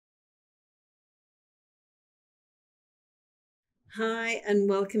Hi and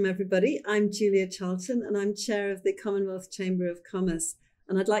welcome everybody. I'm Julia Charlton and I'm Chair of the Commonwealth Chamber of Commerce.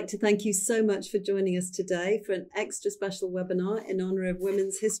 And I'd like to thank you so much for joining us today for an extra special webinar in honour of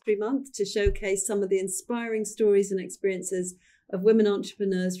Women's History Month to showcase some of the inspiring stories and experiences of women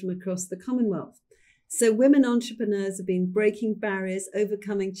entrepreneurs from across the Commonwealth. So women entrepreneurs have been breaking barriers,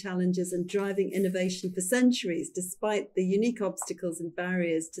 overcoming challenges and driving innovation for centuries, despite the unique obstacles and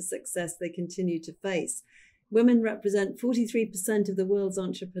barriers to success they continue to face. Women represent 43% of the world's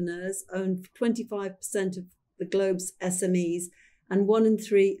entrepreneurs, own 25% of the globe's SMEs, and 1 in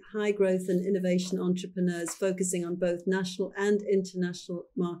 3 high growth and innovation entrepreneurs focusing on both national and international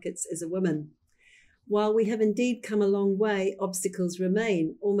markets is a woman. While we have indeed come a long way, obstacles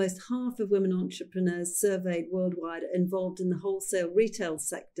remain. Almost half of women entrepreneurs surveyed worldwide are involved in the wholesale retail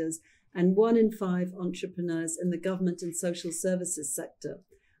sectors, and 1 in 5 entrepreneurs in the government and social services sector.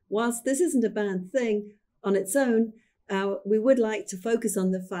 Whilst this isn't a bad thing on its own, we would like to focus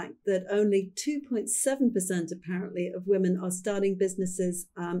on the fact that only 2.7% apparently of women are starting businesses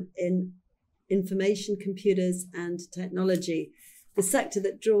in information, computers and technology, the sector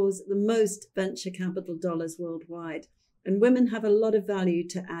that draws the most venture capital dollars worldwide. And women have a lot of value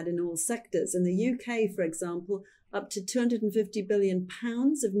to add in all sectors. In the UK, for example, up to £250 billion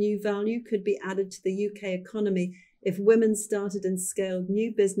of new value could be added to the UK economy if women started and scaled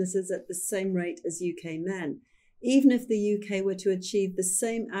new businesses at the same rate as UK men. Even if the UK were to achieve the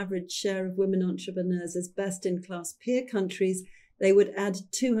same average share of women entrepreneurs as best-in-class peer countries, they would add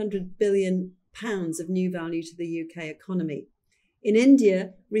 £200 billion of new value to the UK economy. In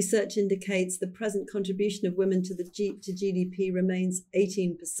India, research indicates the present contribution of women to GDP remains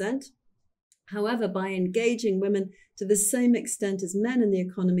 18%. However, by engaging women to the same extent as men in the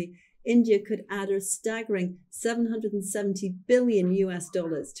economy, India could add a staggering $770 billion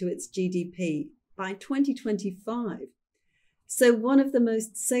to its GDP by 2025. So one of the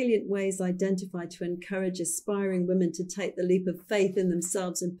most salient ways identified to encourage aspiring women to take the leap of faith in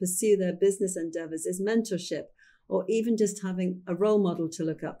themselves and pursue their business endeavors is mentorship, or even just having a role model to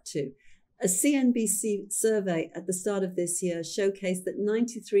look up to. A CNBC survey at the start of this year showcased that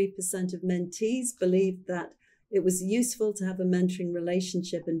 93% of mentees believed that it was useful to have a mentoring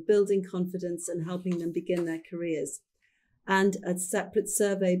relationship in building confidence and helping them begin their careers. And a separate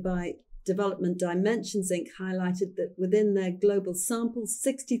survey by Development Dimensions Inc. highlighted that within their global sample,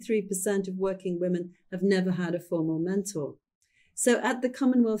 63% of working women have never had a formal mentor. So at the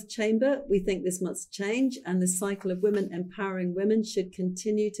Commonwealth Chamber, we think this must change, and the cycle of women empowering women should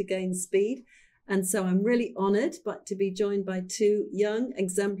continue to gain speed. And so I'm really honoured to be joined by 2 young,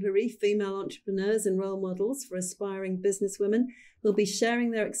 exemplary female entrepreneurs and role models for aspiring businesswomen who'll be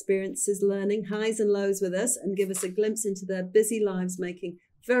sharing their experiences, learning highs and lows with us, and give us a glimpse into their busy lives making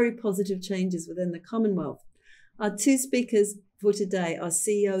very positive changes within the Commonwealth. Our 2 speakers for today are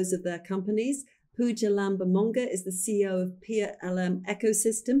CEOs of their companies. Pooja Lamba Monga is the CEO of PLM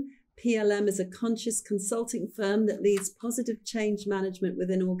Ecosystem. PLM is a conscious consulting firm that leads positive change management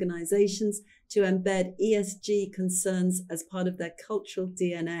within organizations to embed ESG concerns as part of their cultural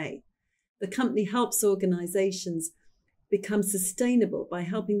DNA. The company helps organizations become sustainable by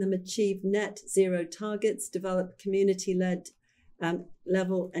helping them achieve net zero targets, develop community-led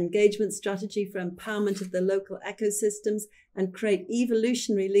level engagement strategy for empowerment of the local ecosystems, and create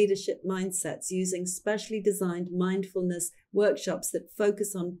evolutionary leadership mindsets using specially designed mindfulness workshops that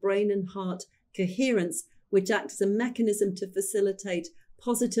focus on brain and heart coherence, which acts as a mechanism to facilitate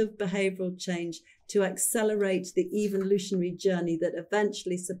positive behavioural change to accelerate the evolutionary journey that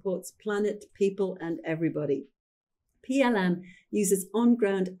eventually supports planet, people, and everybody. PLM uses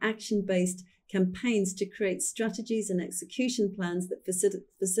on-ground action-based campaigns to create strategies and execution plans that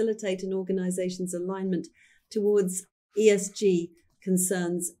facilitate an organization's alignment towards ESG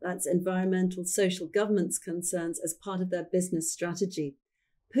concerns, that's environmental, social, governance concerns, as part of their business strategy.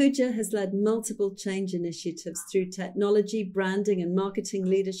 Pooja has led multiple change initiatives through technology, branding and marketing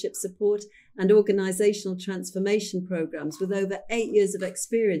leadership support and organizational transformation programs with over 8 years of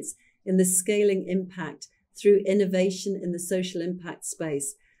experience in the scaling impact through innovation in the social impact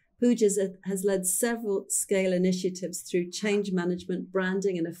space. Pooja has led several scale initiatives through change management,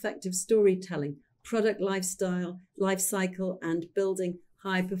 branding and effective storytelling, product lifecycle and building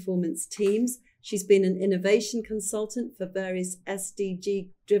high performance teams. She's been an innovation consultant for various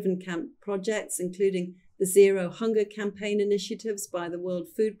SDG-driven projects, including the Zero Hunger Campaign initiatives by the World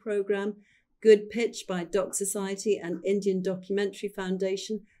Food Programme, Good Pitch by Doc Society and Indian Documentary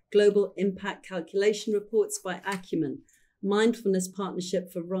Foundation, Global Impact Calculation Reports by Acumen, Mindfulness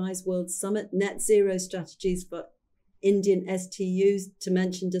Partnership for Rise World Summit, Net Zero Strategies for Indian STUs, to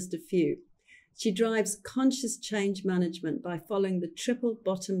mention just a few. She drives conscious change management by following the triple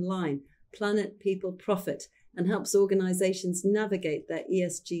bottom line, planet, people, profit, and helps organizations navigate their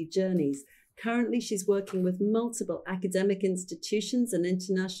ESG journeys. Currently, she's working with multiple academic institutions and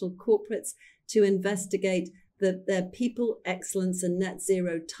international corporates to investigate their people excellence and net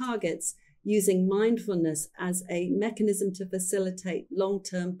zero targets using mindfulness as a mechanism to facilitate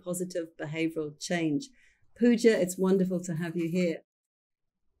long-term positive behavioral change. Pooja, it's wonderful to have you here.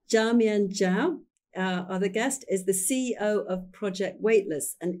 Zhaomian Zhao, our other guest, is the CEO of Project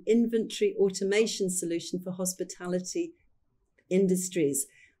Waitless, an inventory automation solution for hospitality industries,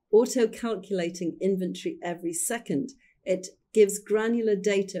 auto-calculating inventory every second. It gives granular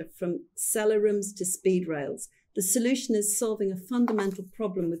data from cellar rooms to speed rails. The solution is solving a fundamental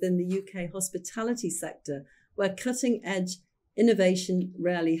problem within the UK hospitality sector, where cutting-edge innovation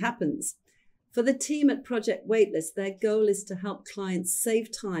rarely happens. For the team at Project Waitless, their goal is to help clients save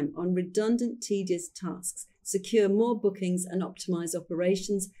time on redundant, tedious tasks, secure more bookings, and optimize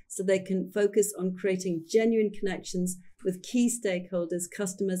operations so they can focus on creating genuine connections with key stakeholders,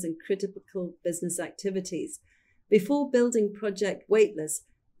 customers, and critical business activities. Before building Project Waitless,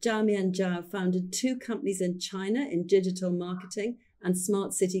 Zhaomian Zhao founded 2 companies in China in digital marketing and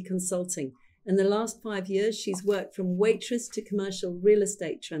smart city consulting. In the last 5 years, she's worked from waitress to commercial real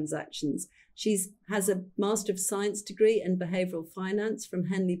estate transactions. She has a Master of Science degree in behavioural finance from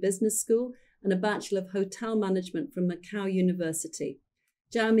Henley Business School and a Bachelor of Hotel Management from Macau University.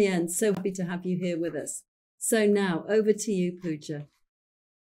 Zhaomian, so happy to have you here with us. So now, over to you, Pooja.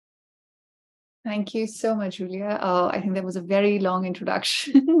 Thank you so much, Julia. I think that was a very long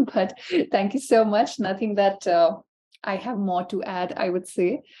introduction, but thank you so much. Nothing that I have more to add, I would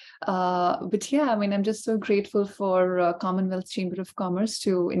say. But yeah, I mean, I'm just so grateful for Commonwealth Chamber of Commerce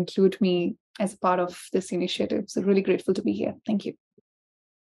to include me as part of this initiative. So really grateful to be here. Thank you.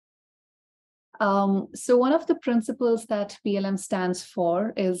 So one of the principles that PLM stands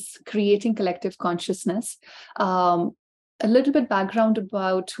for is creating collective consciousness. A little bit background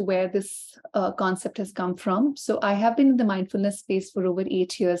about where this concept has come from. So I have been in the mindfulness space for over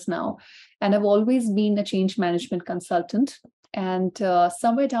 8 years now, and I've always been a change management consultant. And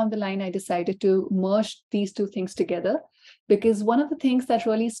somewhere down the line, I decided to merge these 2 things together, because one of the things that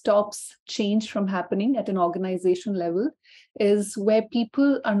really stops change from happening at an organization level is where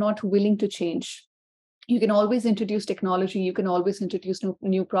people are not willing to change. You can always introduce technology, you can always introduce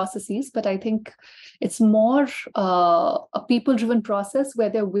new processes, but I think it's more a people-driven process where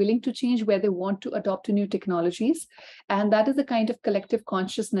they're willing to change, where they want to adopt new technologies. And that is the kind of collective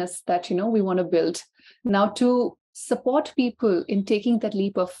consciousness that, we want to build. Now, to support people in taking that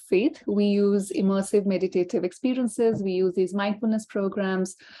leap of faith, we use immersive meditative experiences, we use these mindfulness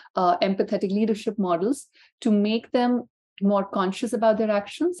programs, empathetic leadership models to make them more conscious about their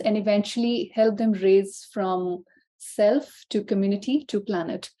actions and eventually help them raise from self to community to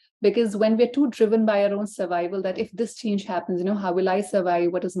planet. Because when we're too driven by our own survival, that if this change happens, how will I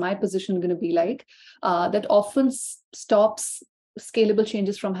survive? What is my position going to be like? That often stops scalable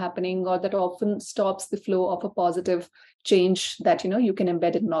changes from happening, or that often stops the flow of a positive change that, you can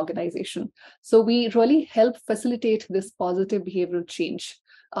embed in an organization. So we really help facilitate this positive behavioral change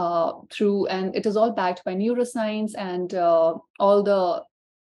through, and it is all backed by neuroscience and all the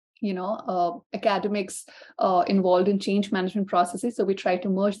academics involved in change management processes. So we try to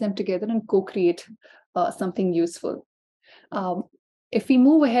merge them together and co-create something useful. If we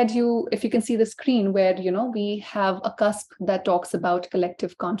move ahead, if you can see the screen where, we have a cusp that talks about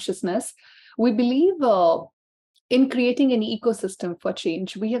collective consciousness. We believe in creating an ecosystem for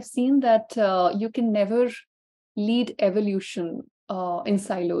change. We have seen that you can never lead evolution in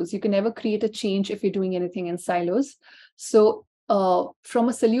silos. You can never create a change if you're doing anything in silos. So from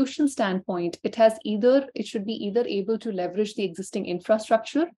a solution standpoint, it should be either able to leverage the existing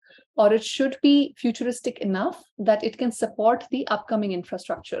infrastructure, or it should be futuristic enough that it can support the upcoming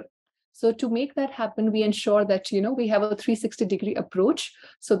infrastructure. So to make that happen, we ensure that, we have a 360-degree approach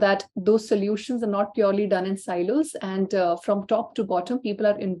so that those solutions are not purely done in silos, and from top to bottom, people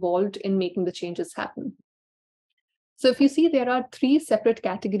are involved in making the changes happen. So if you see, there are 3 separate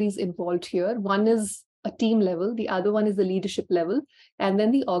categories involved here. One is a team level, the other one is the leadership level, and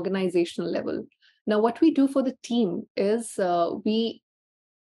then the organizational level. Now, what we do for the team is we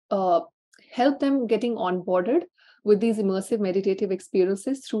help them getting onboarded with these immersive meditative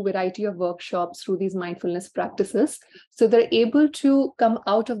experiences through a variety of workshops, through these mindfulness practices. So they're able to come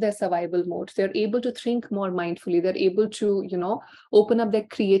out of their survival mode. They're able to think more mindfully. They're able to, open up their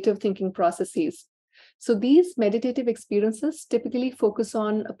creative thinking processes. So these meditative experiences typically focus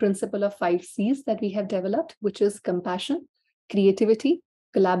on a principle of 5 C's that we have developed, which is compassion, creativity,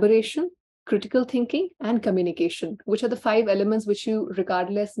 collaboration, critical thinking, and communication, which are the 5 elements which you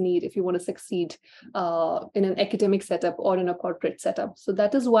regardless need if you want to succeed in an academic setup or in a corporate setup. So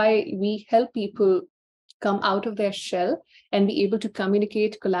that is why we help people come out of their shell and be able to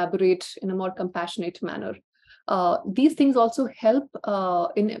communicate, collaborate in a more compassionate manner. These things also help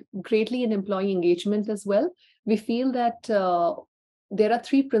greatly in employee engagement as well. We feel that there are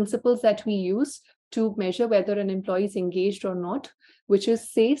 3 principles that we use to measure whether an employee is engaged or not, which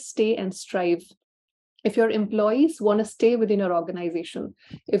is say, stay, and strive. If your employees want to stay within your organization,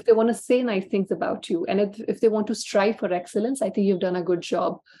 if they want to say nice things about you, and if they want to strive for excellence, I think you've done a good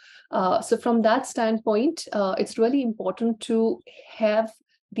job. So from that standpoint, it's really important to have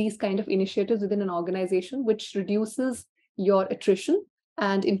these kind of initiatives within an organization, which reduces your attrition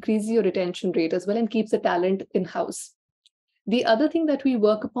and increases your retention rate as well, and keeps the talent in-house. The other thing that we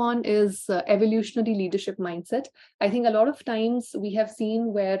work upon is evolutionary leadership mindset. I think a lot of times we have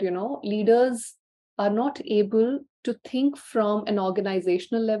seen where, leaders are not able to think from an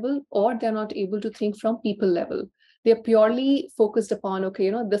organizational level, or they're not able to think from people level. They're purely focused upon,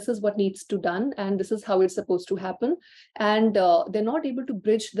 okay, this is what needs to be done, and this is how it's supposed to happen. And they're not able to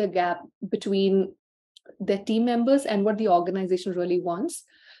bridge the gap between their team members and what the organization really wants.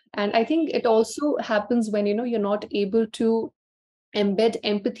 And I think it also happens when, you're not able to embed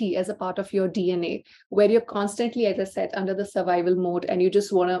empathy as a part of your DNA, where you're constantly, as I said, under the survival mode, and you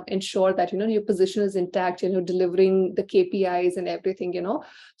just want to ensure that, your position is intact and you're delivering the KPIs and everything,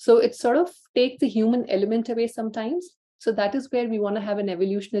 So it sort of takes the human element away sometimes. So that is where we want to have an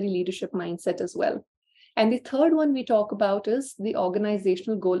evolutionary leadership mindset as well. And the third one we talk about is the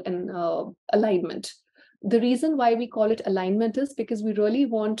organizational goal and alignment. The reason why we call it alignment is because we really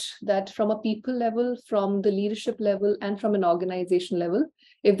want that from a people level, from the leadership level, and from an organization level.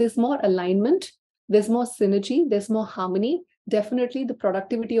 If there's more alignment, there's more synergy, there's more harmony, definitely the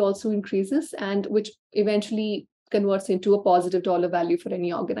productivity also increases, and which eventually converts into a positive dollar value for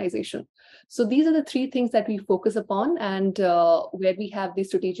any organization. So these are the 3 things that we focus upon, and where we have these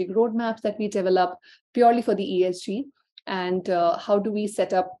strategic roadmaps that we develop purely for the ESG, and how do we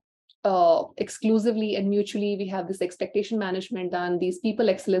set up exclusively and mutually. We have this expectation management done, these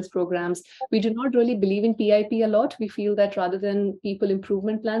people excellence programs. We do not really believe in PIP a lot. We feel that rather than people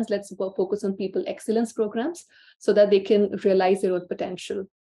improvement plans, let's focus on people excellence programs so that they can realize their own potential.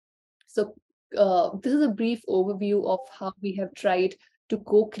 So this is a brief overview of how we have tried to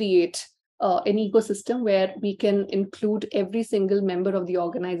co-create an ecosystem where we can include every single member of the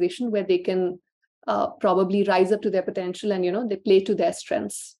organization, where they can probably rise up to their potential and, they play to their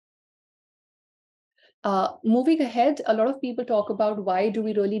strengths. Moving ahead, a lot of people talk about why do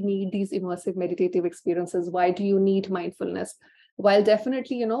we really need these immersive meditative experiences? Why do you need mindfulness? While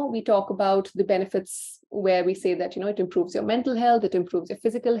definitely, we talk about the benefits where we say that, it improves your mental health, it improves your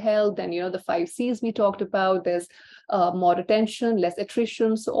physical health, and, the 5 C's we talked about, there's more attention, less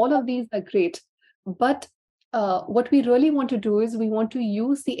attrition. So all of these are great. But what we really want to do is we want to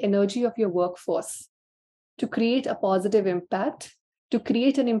use the energy of your workforce to create a positive impact, to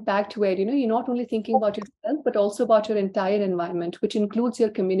create an impact where, you're not only thinking about yourself, but also about your entire environment, which includes your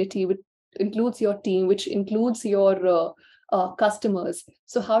community, which includes your team, which includes your customers.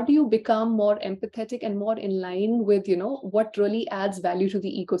 So how do you become more empathetic and more in line with, what really adds value to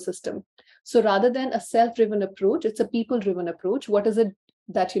the ecosystem? So rather than a self-driven approach, it's a people-driven approach. What is it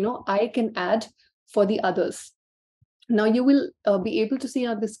that, I can add for the others? Now you will be able to see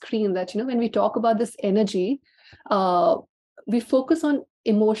on the screen that, when we talk about this energy, we focus on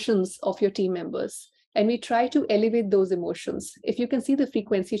emotions of your team members, and we try to elevate those emotions. If you can see the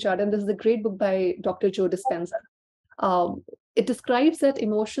frequency chart, and this is a great book by Dr. Joe Dispenza, it describes that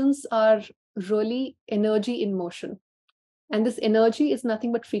emotions are really energy in motion. And this energy is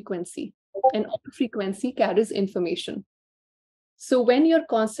nothing but frequency, and all frequency carries information. So when you're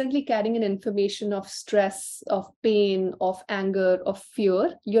constantly carrying an information of stress, of pain, of anger, of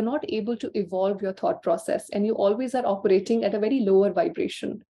fear, you're not able to evolve your thought process, and you always are operating at a very lower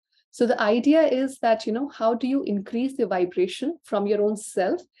vibration. So the idea is that, how do you increase the vibration from your own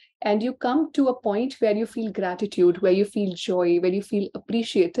self, and you come to a point where you feel gratitude, where you feel joy, where you feel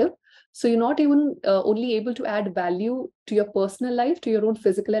appreciative. So you're not even only able to add value to your personal life, to your own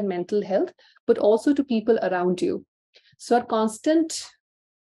physical and mental health, but also to people around you. So our constant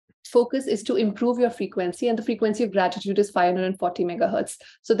focus is to improve your frequency, and the frequency of gratitude is 540 megahertz.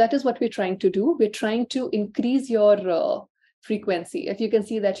 So that is what we're trying to do. We're trying to increase your frequency. If you can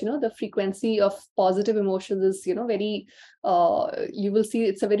see that, the frequency of positive emotions is, very, you will see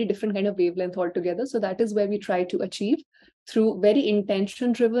it's a very different kind of wavelength altogether. So that is where we try to achieve through very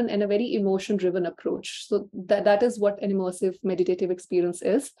intention-driven and a very emotion-driven approach. So that is what an immersive meditative experience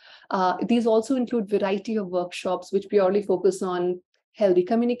is. These also include variety of workshops, which purely focus on healthy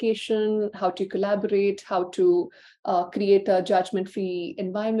communication, how to collaborate, how to create a judgment-free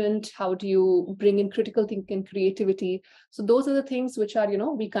environment, how do you bring in critical thinking and creativity. So those are the things which are,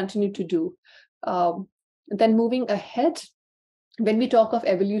 we continue to do. Then moving ahead, when we talk of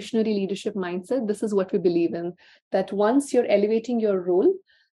evolutionary leadership mindset, this is what we believe in, that once you're elevating your role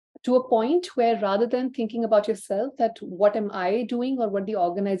to a point where rather than thinking about yourself, that what am I doing or what the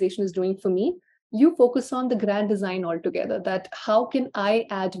organization is doing for me, you focus on the grand design altogether, that how can I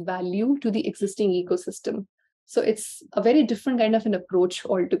add value to the existing ecosystem? So it's a very different kind of an approach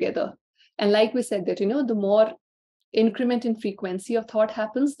altogether. And like we said that, the more increment in frequency of thought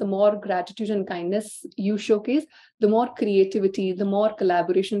happens, the more gratitude and kindness you showcase, the more creativity, the more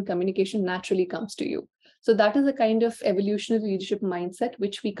collaboration, communication naturally comes to you. So that is a kind of evolutionary leadership mindset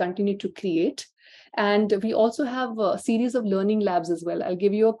which we continue to create. And we also have a series of learning labs as well. I'll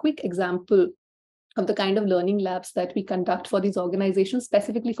give you a quick example of the kind of learning labs that we conduct for these organizations,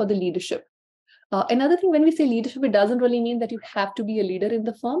 specifically for the leadership. Another thing, when we say leadership, it doesn't really mean that you have to be a leader in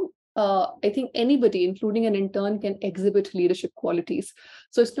the firm. I think anybody, including an intern, can exhibit leadership qualities.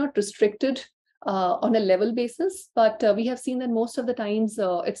 So it's not restricted on a level basis, but we have seen that most of the times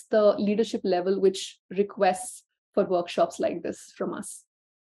it's the leadership level which requests for workshops like this from us.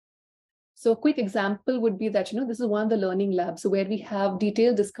 So a quick example would be that, this is one of the learning labs where we have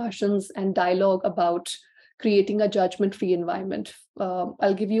detailed discussions and dialogue about creating a judgment-free environment.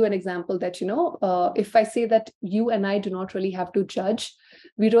 I'll give you an example that, if I say that you and I do not really have to judge,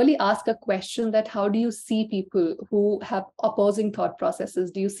 we really ask a question that how do you see people who have opposing thought processes?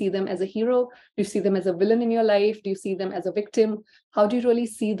 Do you see them as a hero? Do you see them as a villain in your life? Do you see them as a victim? How do you really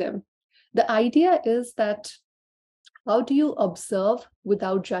see them? The idea is that how do you observe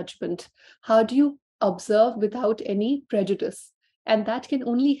without judgment? How do you observe without any prejudice? And that can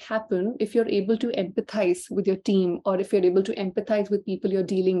only happen if you're able to empathize with your team, or if you're able to empathize with people you're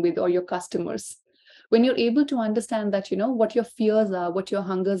dealing with or your customers. When you're able to understand that, what your fears are, what your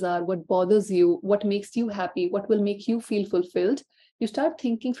hungers are, what bothers you, what makes you happy, what will make you feel fulfilled, you start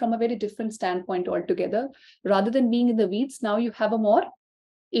thinking from a very different standpoint altogether. Rather than being in the weeds, now you have a more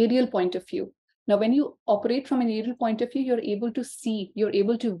aerial point of view. Now, when you operate from an aerial point of view, you're able to see, you're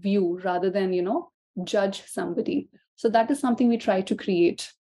able to view rather than, judge somebody. So that is something we try to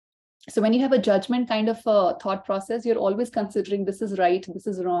create. So when you have a judgment kind of a thought process, you're always considering this is right, this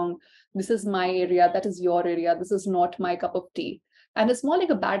is wrong, this is my area, that is your area, this is not my cup of tea. And it's more like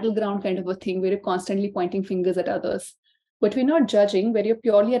a battleground kind of a thing where you're constantly pointing fingers at others. But we're not judging, where you're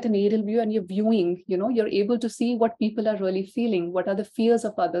purely at an aerial view and you're viewing, you're able to see what people are really feeling, what are the fears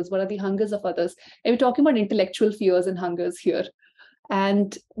of others, what are the hungers of others. And we're talking about intellectual fears and hungers here.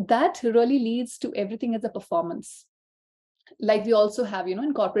 And that really leads to everything as a performance. Like we also have,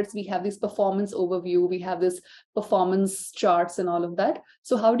 in corporates, we have this performance overview, we have this performance charts and all of that.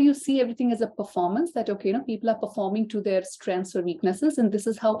 So how do you see everything as a performance that, okay, people are performing to their strengths or weaknesses, and this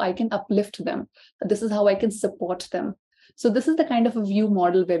is how I can uplift them. This is how I can support them. So this is the kind of a view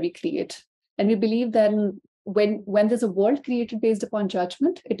model where we create. And we believe that when there's a world created based upon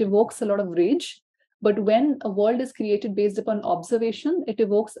judgment, it evokes a lot of rage. But when a world is created based upon observation, it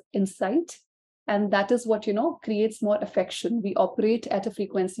evokes insight. And that is what, creates more affection. We operate at a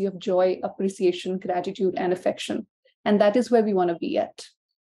frequency of joy, appreciation, gratitude, and affection. And that is where we want to be at.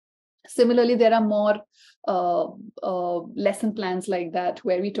 Similarly, there are more lesson plans like that,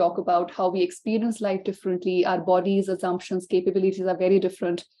 where we talk about how we experience life differently. Our bodies, assumptions, capabilities are very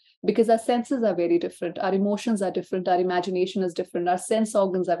different because our senses are very different. Our emotions are different. Our imagination is different. Our sense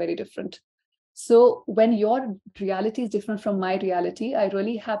organs are very different. So when your reality is different from my reality, I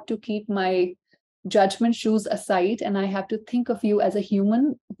really have to keep my judgment shoes aside, and I have to think of you as a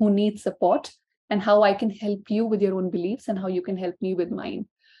human who needs support, and how I can help you with your own beliefs and how you can help me with mine.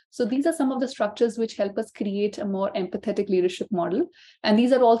 So these are some of the structures which help us create a more empathetic leadership model. And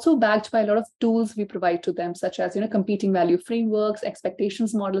these are also backed by a lot of tools we provide to them, such as, competing value frameworks,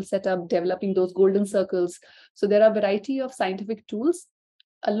 expectations model setup, developing those golden circles. So there are a variety of scientific tools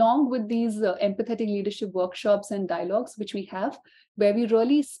along with these empathetic leadership workshops and dialogues, which we have, where we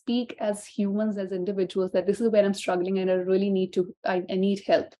really speak as humans, as individuals, that this is where I'm struggling and I really need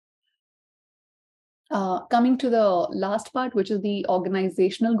help. Coming to the last part, which is the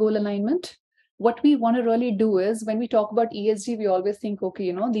organizational goal alignment. what we want to really do is, when we talk about ESG, we always think,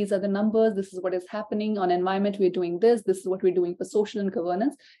 okay, these are the numbers, this is what is happening on environment, we're doing this is what we're doing for social and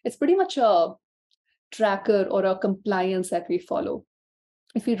governance. It's pretty much a tracker or a compliance that we follow.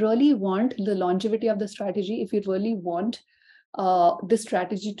 If we really want the longevity of the strategy, if we really want this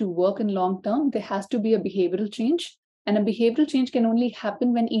strategy to work in long term, there has to be a behavioral change. And a behavioral change can only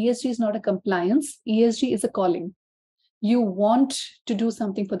happen when ESG is not a compliance. ESG is a calling. You want to do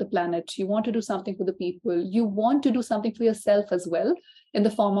something for the planet. You want to do something for the people. You want to do something for yourself as well, in the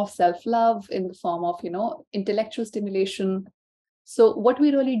form of self-love, in the form of, intellectual stimulation. So what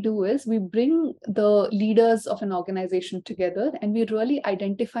we really do is we bring the leaders of an organization together and we really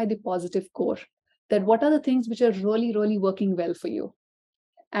identify the positive core, that what are the things which are really, really working well for you.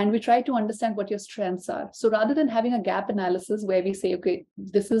 And we try to understand what your strengths are. So rather than having a gap analysis where we say, okay,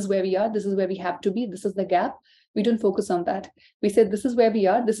 this is where we are, this is where we have to be, this is the gap, we don't focus on that. We said, this is where we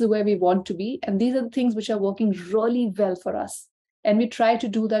are, this is where we want to be, and these are the things which are working really well for us. And we try to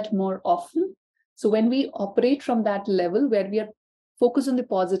do that more often. So when we operate from that level where we are focused on the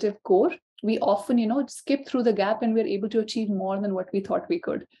positive core, we often, skip through the gap and we're able to achieve more than what we thought we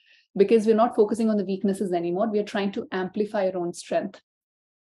could, because we're not focusing on the weaknesses anymore. We are trying to amplify our own strength.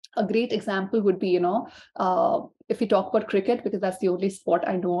 A great example would be, if we talk about cricket, because that's the only sport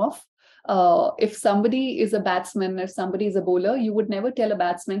I know of. If somebody is a batsman, if somebody is a bowler, you would never tell a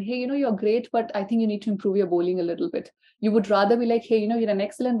batsman, hey, you're great, but I think you need to improve your bowling a little bit. You would rather be like, hey, you're an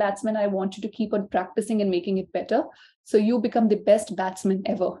excellent batsman. I want you to keep on practicing and making it better. So you become the best batsman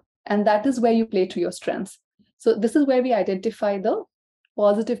ever. And that is where you play to your strengths. So this is where we identify the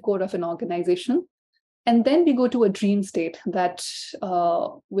positive core of an organization. And then we go to a dream state that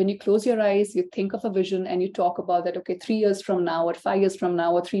when you close your eyes, you think of a vision and you talk about that, okay, 3 years from now or 5 years from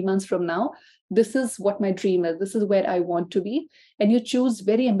now or 3 months from now, this is what my dream is. This is where I want to be. And you choose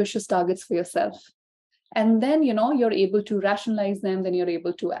very ambitious targets for yourself. And then, you're able to rationalize them. Then you're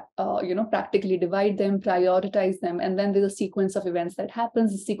able to, practically divide them, prioritize them. And then there's a sequence of events that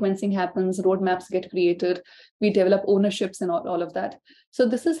happens. The sequencing happens, roadmaps get created. We develop ownerships and all of that. So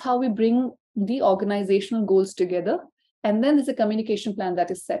this is how we bring the organizational goals together. And then there's a communication plan that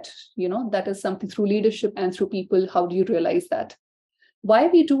is set, that is something through leadership and through people. How do you realize that? Why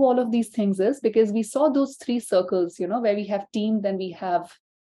we do all of these things is because we saw those 3 circles, where we have team, then we have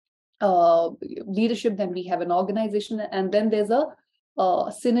leadership, then we have an organization, and then there's a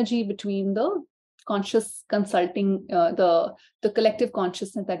synergy between the conscious consulting, the collective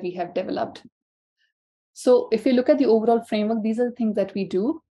consciousness that we have developed. So if you look at the overall framework, these are the things that we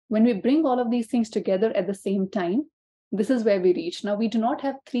do. When we bring all of these things together at the same time, this is where we reach. Now, we do not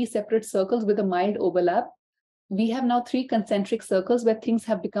have 3 separate circles with a mild overlap. We have now 3 concentric circles where things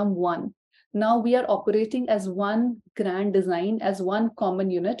have become one. Now we are operating as one grand design, as one common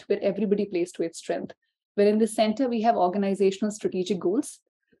unit where everybody plays to its strength. Where in the center, we have organizational strategic goals,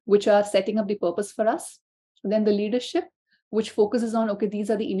 which are setting up the purpose for us. Then the leadership, which focuses on, okay, these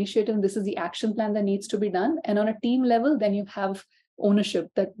are the initiative, this is the action plan that needs to be done. And on a team level, then you have ownership,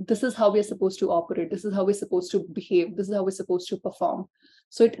 that this is how we're supposed to operate. This is how we're supposed to behave. This is how we're supposed to perform.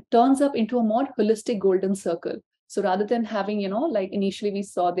 So it turns up into a more holistic golden circle. So rather than having, like initially we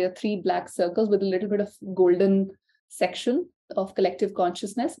saw there are 3 black circles with a little bit of golden section of collective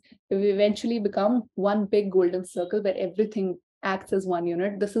consciousness, we eventually become one big golden circle where everything acts as one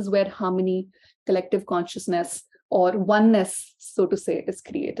unit. This is where harmony, collective consciousness, or oneness, so to say, is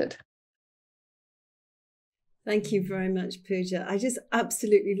created. Thank you very much, Pooja. I just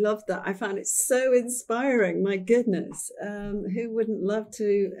absolutely loved that. I found it so inspiring. My goodness, who wouldn't love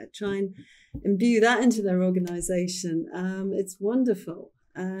to try and imbue that into their organization? It's wonderful.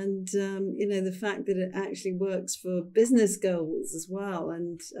 And, the fact that it actually works for business goals as well,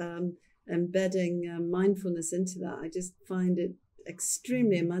 and embedding mindfulness into that, I just find it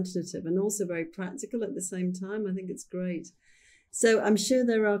extremely imaginative and also very practical at the same time. I think it's great. So I'm sure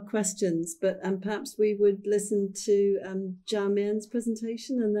there are questions, but perhaps we would listen to Zhaomian's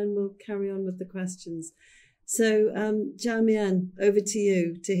presentation and then we'll carry on with the questions. So Zhaomian, over to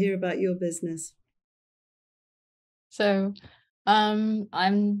you to hear about your business. So I'm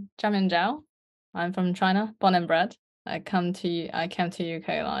Zhaomian Zhao. I'm from China, born and bred. I came to UK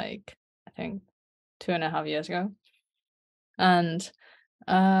like I think 2.5 years ago, and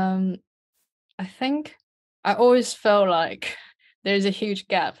I think I always felt like there's a huge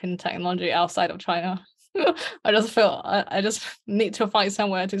gap in technology outside of China. I just feel I just need to find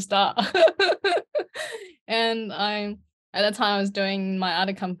somewhere to start. And at that time I was doing my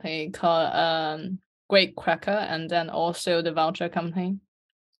other company called Great Cracker, and then also the voucher company.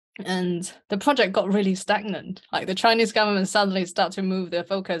 And the project got really stagnant. Like the Chinese government suddenly started to move their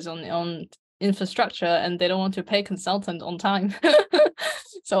focus on infrastructure and they don't want to pay consultant on time.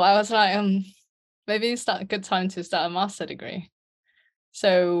 So I was like, maybe it's a good time to start a master degree.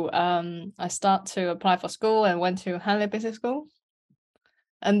 So I start to apply for school and went to Hanley Business School.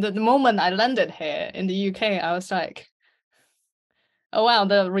 And the moment I landed here in the UK, I was like, oh wow,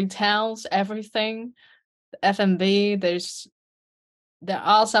 the retails, everything, the F&B, there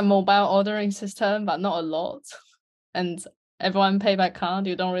are some mobile ordering system, but not a lot. And everyone pay by card.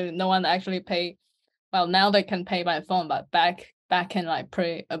 No one actually pay. Well, now they can pay by phone, but back in like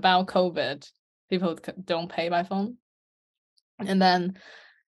about COVID, people don't pay by phone. And then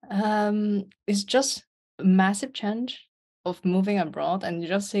it's just a massive change of moving abroad, and you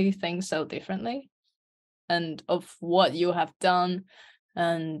just see things so differently, and of what you have done,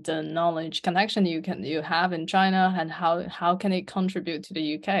 and the knowledge connection you have in China, and how can it contribute to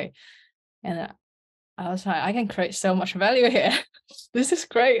the UK. And I was like, I can create so much value here. This is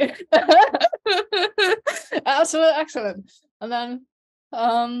great. Absolutely excellent. And then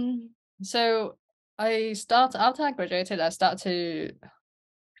so after I graduated,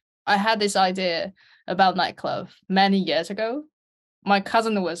 I had this idea about nightclub many years ago. My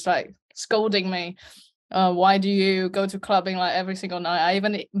cousin was like scolding me, why do you go to clubbing like every single night? I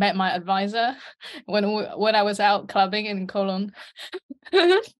even met my advisor when I was out clubbing in Cologne.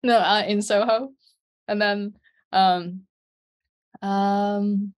 No, in Soho. And then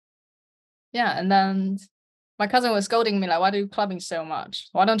yeah, and then my cousin was scolding me like, why do you clubbing so much?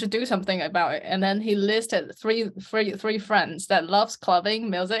 Why don't you do something about it? And then he listed three friends that loves clubbing,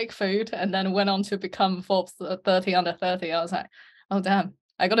 music, food, and then went on to become Forbes 30 under 30. I was like, oh damn,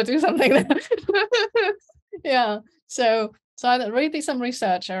 I gotta do something. Yeah. So I really did some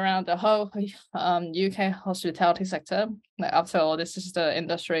research around the whole UK hospitality sector. Like, after all, this is the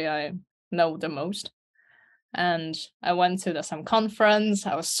industry I know the most. And I went to some conference.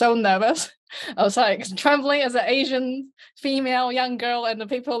 I was so nervous. I was like trembling as an Asian female young girl, and the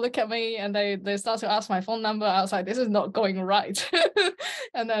people look at me and they start to ask my phone number. I was like, this is not going right.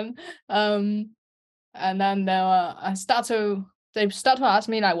 And then they start to ask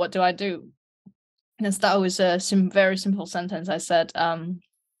me like, what do I do? And that was a very simple sentence. I said,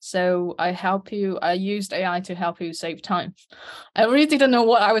 so I used AI to help you save time. I really didn't know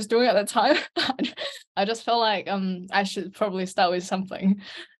what I was doing at the time. I just felt like I should probably start with something.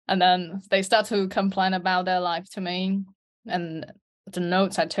 And then they start to complain about their life to me. And the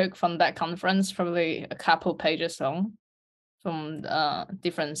notes I took from that conference, probably a couple pages long, from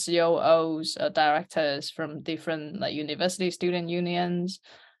different COOs, directors from different like university student unions,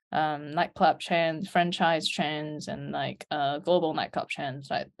 nightclub chains, franchise chains, and like global nightclub chains,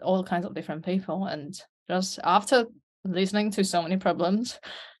 like all kinds of different people. And just after listening to so many problems,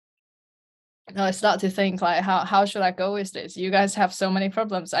 I start to think like, how should I go with this? You guys have so many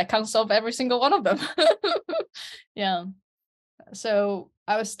problems. I can't solve every single one of them. Yeah. So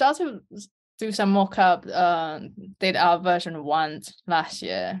I was start to do some mock-up, did our version 1 last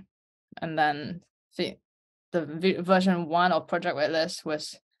year. And then the version 1 of Project Waitless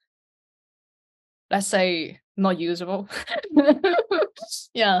was, let's say, not usable.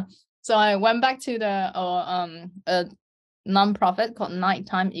 Yeah. So I went back to a non-profit called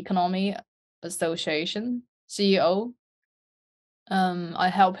Nighttime Economy Association CEO. I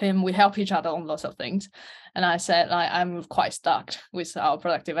help him. We help each other on lots of things. And I said, like, I'm quite stuck with our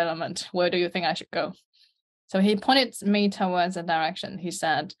product development. Where do you think I should go? So he pointed me towards a direction. He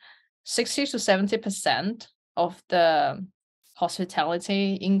said 60 to 70% of the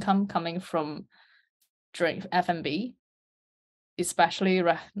hospitality income coming from drink F&B, especially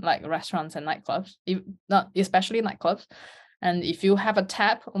like restaurants and nightclubs, especially nightclubs. And if you have a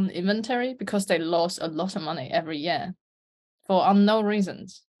tap on inventory, because they lost a lot of money every year for unknown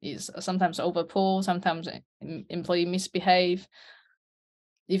reasons, is sometimes overpull, sometimes employee misbehave.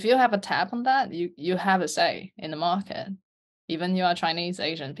 If you have a tap on that, you have a say in the market. Even you are Chinese,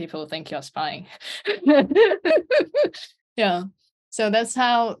 Asian, people think you're spying. Yeah. So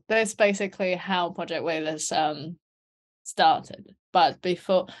that's basically how Project Waitless started. But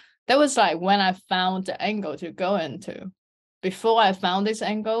before, that was like when I found the angle to go into. Before I found this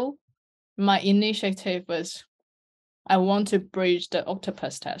angle, my initiative was, I want to bridge the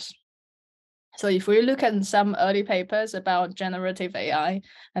octopus test. So if we look at some early papers about generative AI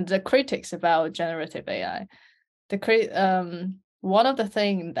and the critics about generative AI, one of the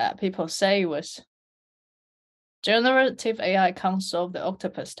things that people say was, generative AI can't solve the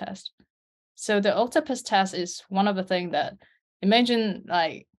octopus test. So the octopus test is one of the things that, imagine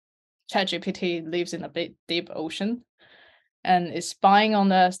like ChatGPT lives in a big deep ocean and is spying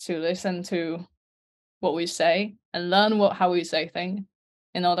on us to listen to what we say and learn how we say things.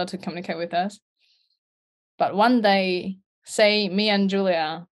 in order to communicate with us. But one day, say me and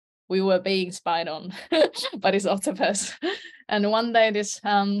Julia, we were being spied on by this octopus. And one day this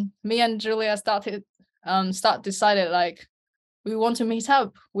me and Julia decided like, we want to meet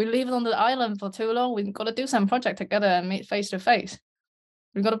up. We lived on the island for too long. We've got to do some project together and meet face to face.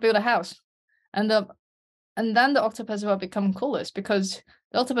 We've got to build a house. And then the octopus will become clueless because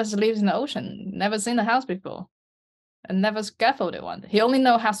the octopus lives in the ocean, never seen a house before, and never scaffolded one. He only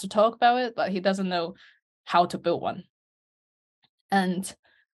knows how to talk about it, but he doesn't know how to build one. And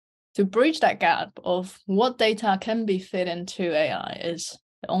to bridge that gap of what data can be fit into AI is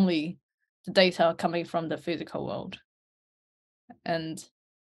only the data coming from the physical world. And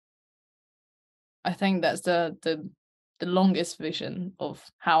I think that's the longest vision of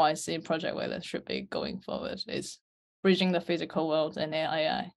how I see Project Waitless should be going forward, is bridging the physical world and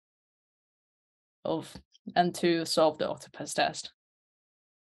AI and to solve the octopus test.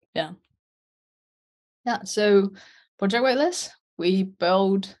 Yeah, so Project Waitless, we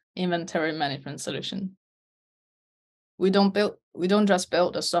build inventory management solution. We don't just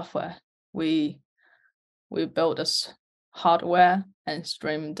build the software. We build this hardware and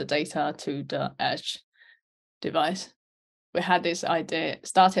stream the data to the edge device. We had this idea,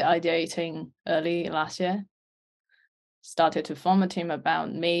 started ideating early last year, started to form a team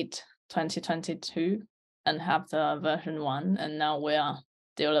about mid-2022 and have the version 1, and now we are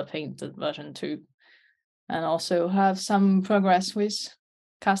developing the version 2, and also have some progress with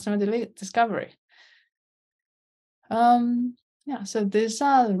customer discovery. So these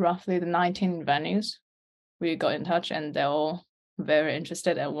are roughly the 19 venues we got in touch, and they're all very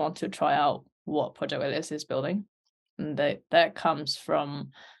interested and want to try out what Project Waitless is building. And that comes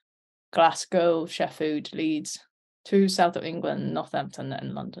from Glasgow, Sheffield, Leeds, to south of England, Northampton,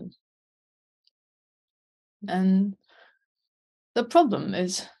 and London. And the problem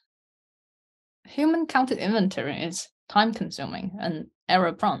is human-counted inventory is time-consuming and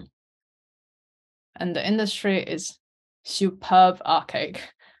error-prone. And the industry is superb archaic.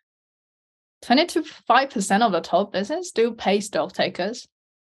 25% of the top business still pay stock takers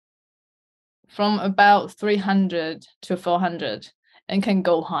from about 300 to 400 and can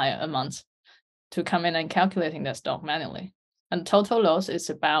go higher a month to come in and calculating their stock manually. And total loss is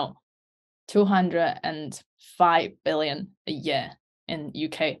about 205 billion a year in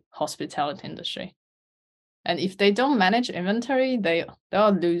UK hospitality industry. And if they don't manage inventory,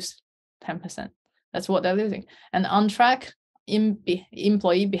 they'll lose 10%. That's what they're losing. And on track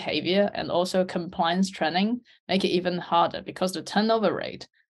employee behavior and also compliance training make it even harder because the turnover rate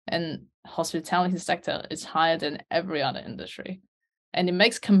in hospitality sector is higher than every other industry. And it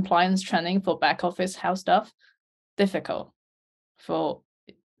makes compliance training for back office house staff difficult for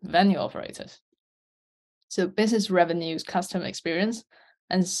venue operators. So business revenues, customer experience,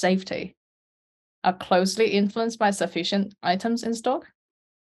 and safety are closely influenced by sufficient items in stock,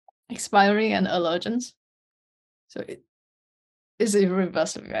 expiry, and allergens. So it is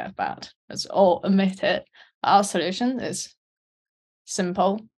irreversibly bad. It's all omitted. Our solution is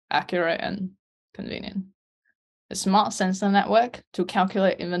simple, accurate, and convenient. A smart sensor network to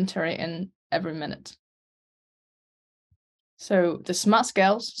calculate inventory in every minute. So the smart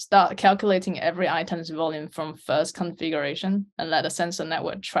scales start calculating every item's volume from first configuration and let the sensor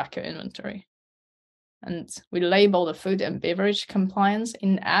network track your inventory. And we label the food and beverage compliance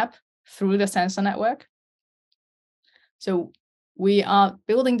in-app through the sensor network. So we are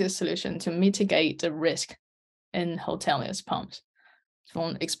building this solution to mitigate the risk in hoteliers' pumps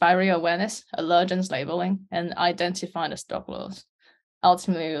from expiry awareness, allergens labeling, and identify the stock loss,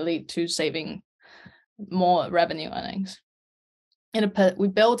 ultimately lead to saving more revenue earnings. We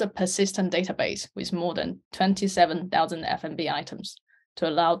built a persistent database with more than 27,000 F&B items to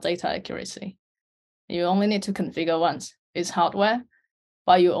allow data accuracy. You only need to configure once. It's hardware,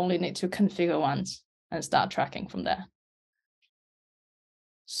 but you only need to configure once and start tracking from there.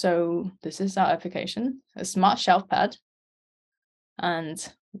 So this is our application, a smart shelf pad,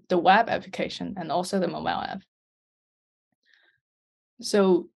 and the web application, and also the mobile app.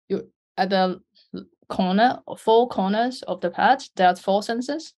 So you at the four corners of the pad, there are 4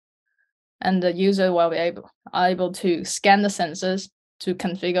 sensors, and the user will be able to scan the sensors to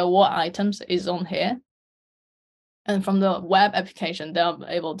configure what items is on here. And from the web application, they'll be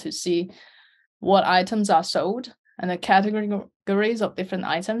able to see what items are sold and the categories of different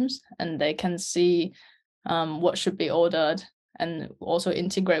items, and they can see what should be ordered and also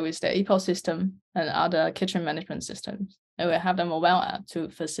integrate with the ecosystem and other kitchen management systems. And we have the mobile app to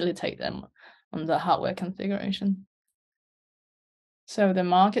facilitate them on the hardware configuration. So the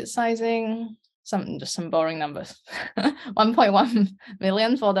market sizing, just some boring numbers. 1.1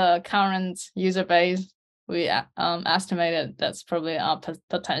 million for the current user base. We estimated that's probably our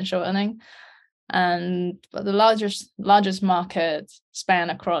potential earning. But the largest market span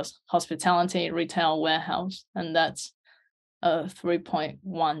across hospitality, retail, warehouse, and that's a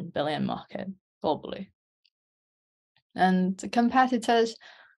 3.1 billion market globally. And the competitors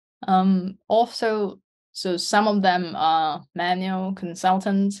also, so some of them are manual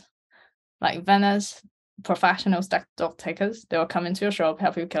consultants, like Venice, professional stock takers. They will come into your shop,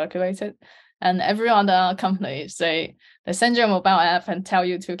 help you calculate it. And every other company, they send you a mobile app and tell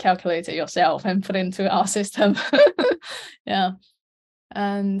you to calculate it yourself and put it into our system. Yeah.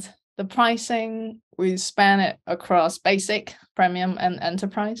 And the pricing, we span it across basic, premium, and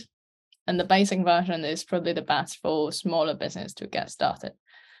enterprise. And the basic version is probably the best for smaller business to get started.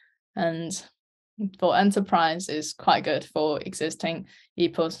 And for enterprise is quite good for existing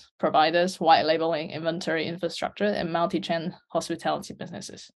EPOS providers, white labeling, inventory infrastructure, and multi-chain hospitality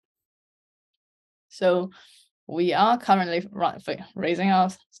businesses. So we are currently raising our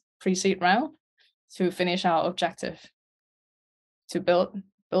pre-seed round to finish our objective to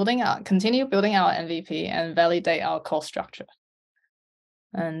continue building our MVP and validate our cost structure,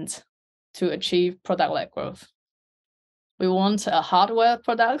 and to achieve product-led growth. We want a hardware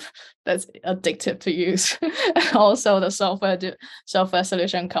product that's addictive to use. Also, the software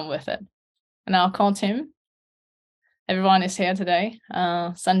solution come with it. And our core team, everyone is here today.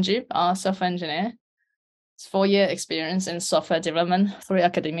 Sanjeev, our software engineer, 4-year experience in software development through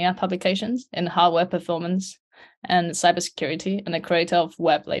academia publications in hardware performance and cybersecurity, and the creator of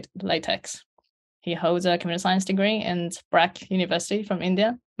Web LaTeX. He holds a computer science degree in Brack University from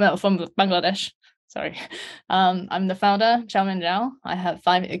Bangladesh. Sorry. I'm the founder, Zhaomian Zhao. I have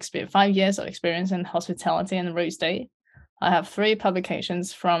 5 years of experience in hospitality and real estate. I have 3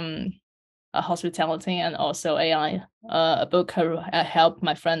 publications from hospitality and also AI, a book I helped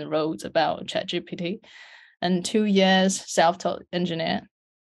my friend wrote about ChatGPT, and 2 years self-taught engineer.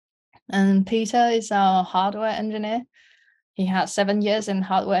 And Peter is our hardware engineer. He has 7 years in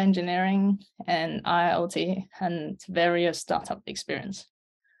hardware engineering and IoT and various startup experience.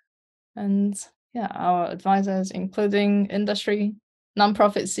 And yeah, our advisors, including industry,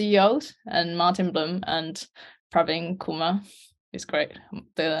 nonprofit CEOs, and Martin Bloom and Praveen Kumar is great.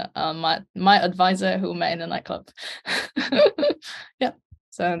 The my advisor who met in the nightclub. Yeah,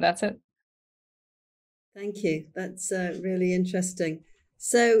 so that's it. Thank you. That's really interesting.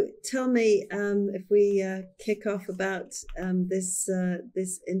 So tell me, if we kick off about this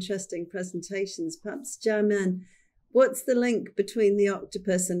interesting presentations, perhaps Zhaomian, what's the link between the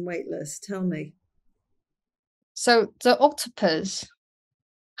octopus and Waitless? Tell me. So the octopus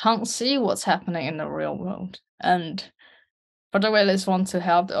can't see what's happening in the real world, and Product Waitless want to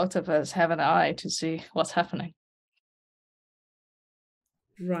help the octopus have an eye to see what's happening.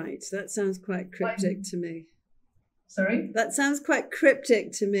 Right, that sounds quite cryptic to me. Sorry? That sounds quite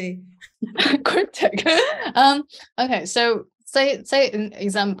cryptic to me. Cryptic. Okay, so say an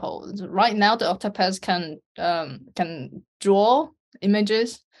example. Right now, the octopus can draw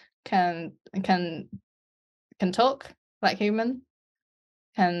images, can talk like human,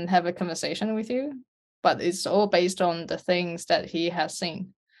 can have a conversation with you, but it's all based on the things that he has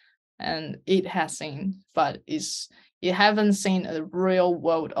seen and it has seen, but you haven't seen a real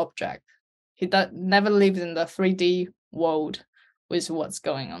world object. He never lived in the 3D world with what's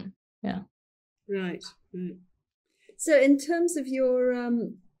going on. Yeah. Right. So in terms of your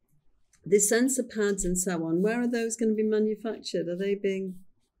the sensor pads and so on, where are those going to be manufactured? Are they being,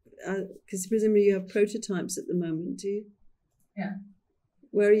 because presumably you have prototypes at the moment, do you? Yeah.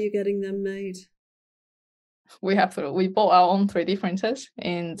 Where are you getting them made? We bought our own 3D printers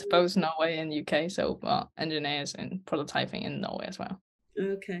in both Norway and UK, so engineers and prototyping in Norway as well.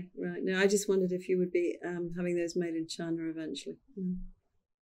 Okay, right. No, I just wondered if you would be having those made in China eventually.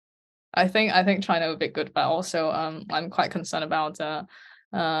 I think China would be good, but also I'm quite concerned about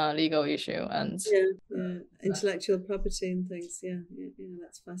legal issue and intellectual property and things. Yeah,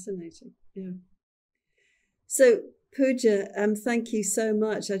 that's fascinating. Yeah. So Pooja, thank you so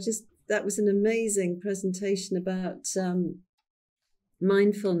much. That was an amazing presentation about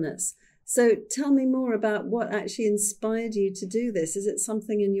mindfulness. So tell me more about what actually inspired you to do this. Is it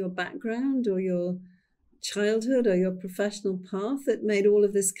something in your background or your childhood or your professional path that made all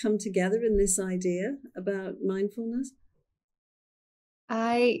of this come together in this idea about mindfulness?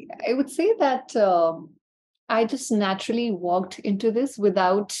 I would say that I just naturally walked into this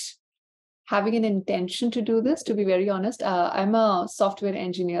without having an intention to do this, to be very honest. I'm a software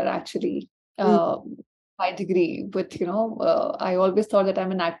engineer, actually. high degree, but I always thought that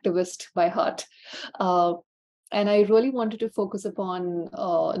I'm an activist by heart. And I really wanted to focus upon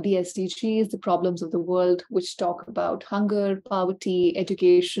the SDGs, the problems of the world, which talk about hunger, poverty,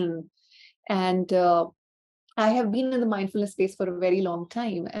 education. And I have been in the mindfulness space for a very long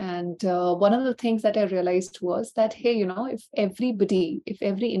time. And one of the things that I realized was that, hey, if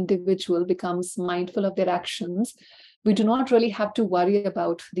every individual becomes mindful of their actions, we do not really have to worry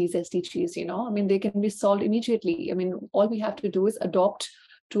about these SDGs, I mean, they can be solved immediately. I mean, all we have to do is adopt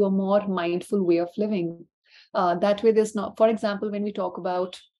to a more mindful way of living. That way, there's not, for example, when we talk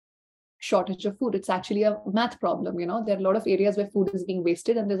about shortage of food, it's actually a math problem. There are a lot of areas where food is being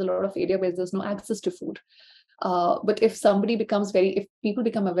wasted, and there's a lot of area where there's no access to food. But if people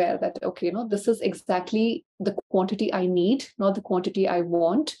become aware that, okay, this is exactly the quantity I need, not the quantity I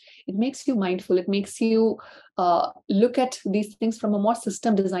want, it makes you mindful. It makes you look at these things from a more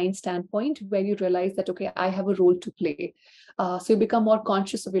system design standpoint, where you realize that, okay, I have a role to play. So you become more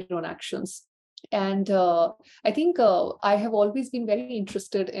conscious of your own actions. And I think I have always been very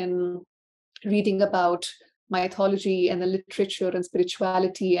interested in reading about mythology and the literature and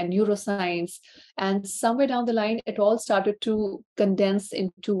spirituality and neuroscience. And somewhere down the line, it all started to condense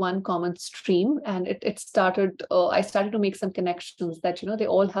into one common stream. And I started to make some connections that, they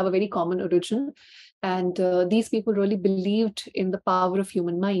all have a very common origin. And these people really believed in the power of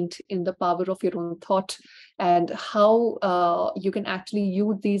human mind, in the power of your own thought, and how you can actually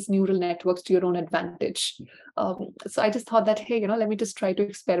use these neural networks to your own advantage. So I just thought that, hey, let me just try to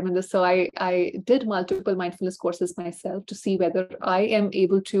experiment this. So I did multiple mindfulness courses myself to see whether I am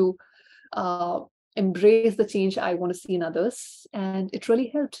able to embrace the change I want to see in others. And it really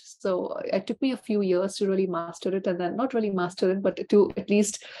helped. So it took me a few years to really master it, and then not really master it, but to at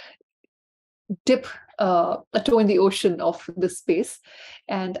least dip a toe in the ocean of this space.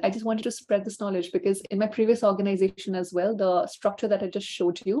 And I just wanted to spread this knowledge, because in my previous organization as well, the structure that I just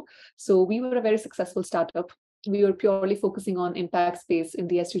showed you, so we were a very successful startup. We were purely focusing on impact space in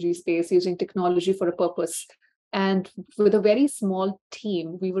the SDG space, using technology for a purpose. And with a very small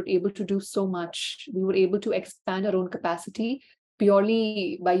team, we were able to do so much. We were able to expand our own capacity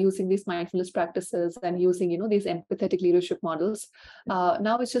purely by using these mindfulness practices and using, these empathetic leadership models.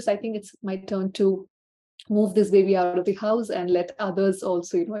 Now it's just, I think it's my turn to move this baby out of the house and let others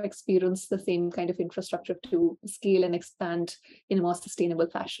also, experience the same kind of infrastructure to scale and expand in a more sustainable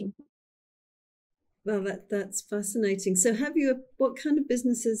fashion. Well, that's fascinating. So what kind of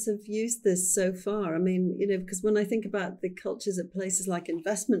businesses have used this so far? I mean, because when I think about the cultures at places like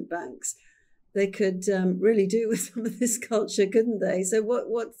investment banks, they could really do with some of this culture, couldn't they? So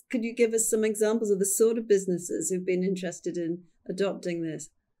what could you give us some examples of the sort of businesses who've been interested in adopting this?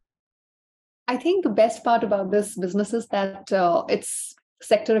 I think the best part about this business is that it's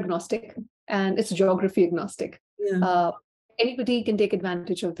sector agnostic and it's geography agnostic. Yeah. Anybody can take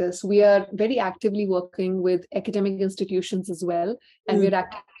advantage of this. We are very actively working with academic institutions as well, and we're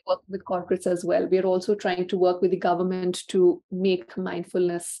actively working with corporates as well. We're also trying to work with the government to make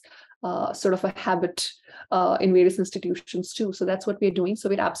mindfulness sort of a habit in various institutions too. So that's what we're doing. So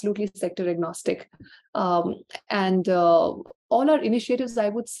we're absolutely sector agnostic. And all our initiatives, I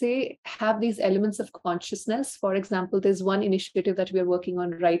would say, have these elements of consciousness. For example, there's one initiative that we are working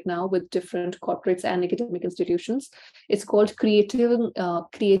on right now with different corporates and academic institutions. It's called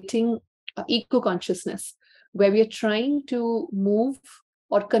creating eco-consciousness, where we are trying to move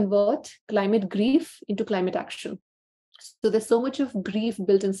or convert climate grief into climate action. So there's so much of grief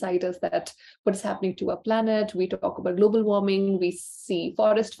built inside us that what is happening to our planet, we talk about global warming, we see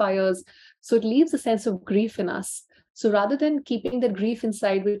forest fires. So it leaves a sense of grief in us. So rather than keeping that grief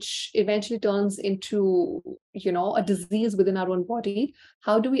inside, which eventually turns into, a disease within our own body,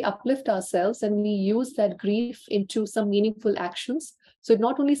 how do we uplift ourselves and we use that grief into some meaningful actions? So it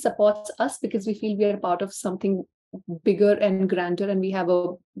not only supports us because we feel we are part of something bigger and grander and we have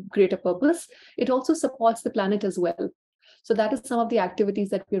a greater purpose, it also supports the planet as well. So that is some of the activities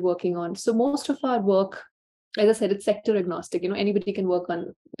that we're working on. So most of our work, as I said, it's sector agnostic. Anybody can work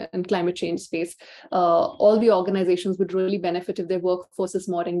on climate change space. All the organizations would really benefit if their workforce is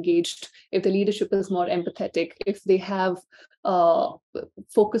more engaged, if the leadership is more empathetic, if they have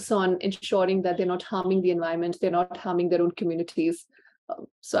focus on ensuring that they're not harming the environment, they're not harming their own communities.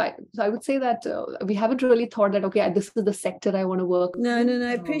 So I would say that we haven't really thought that, okay, this is the sector I want to work. No,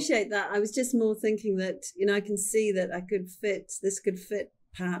 I appreciate that. I was just more thinking that, I can see that this could fit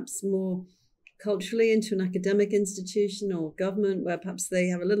perhaps more culturally into an academic institution or government where perhaps they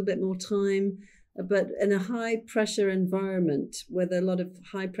have a little bit more time, but in a high pressure environment with a lot of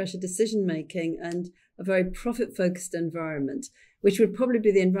high pressure decision making and a very profit focused environment, which would probably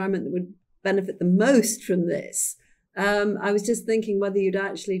be the environment that would benefit the most from this. I was just thinking whether you'd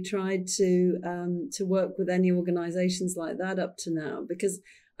actually tried to work with any organizations like that up to now, because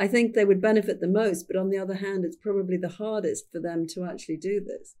I think they would benefit the most, but on the other hand, it's probably the hardest for them to actually do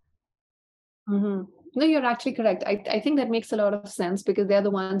this. Mm-hmm. No, you're actually correct. I think that makes a lot of sense because they're the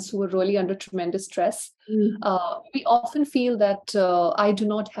ones who are really under tremendous stress. We often feel that I do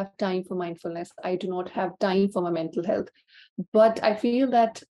not have time for mindfulness. I do not have time for my mental health. But I feel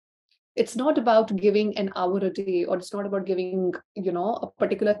that it's not about giving an hour a day, or it's not about giving, a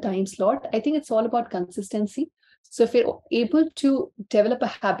particular time slot. I think it's all about consistency. So if you're able to develop a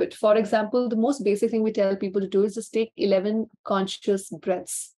habit, for example, the most basic thing we tell people to do is just take 11 conscious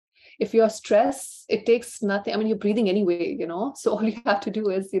breaths. If you're stressed, it takes nothing. I mean, you're breathing anyway, so all you have to do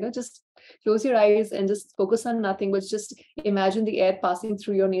is, just close your eyes and just focus on nothing, but just imagine the air passing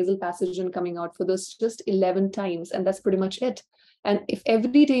through your nasal passage and coming out for those just 11 times. And that's pretty much it. And if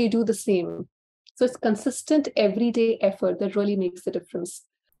every day you do the same, so it's consistent everyday effort that really makes the difference.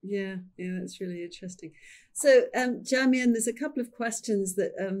 Yeah, that's really interesting. So, Zhaomian, there's a couple of questions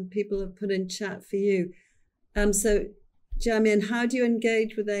that people have put in chat for you. So, Zhaomian, how do you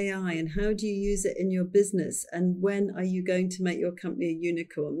engage with AI and how do you use it in your business? And when are you going to make your company a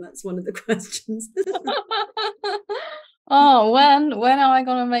unicorn? That's one of the questions. Oh, when am I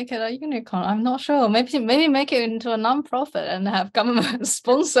gonna make it a unicorn? I'm not sure. Maybe make it into a non-profit and have government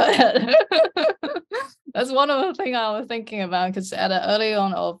sponsor it. That's one of the things I was thinking about, because at the early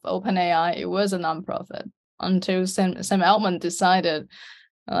on of OpenAI, it was a non-profit until Sam Altman decided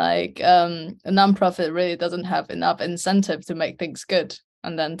a non-profit really doesn't have enough incentive to make things good,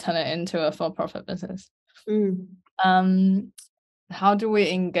 and then turn it into a for-profit business. How do we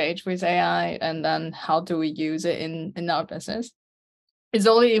engage with AI, and then how do we use it in our business? It's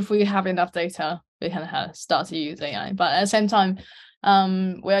only if we have enough data we can start to use AI. But at the same time,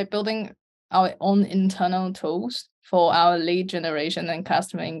 we are building our own internal tools for our lead generation and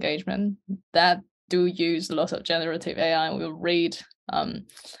customer engagement that do use lots of generative AI. We'll read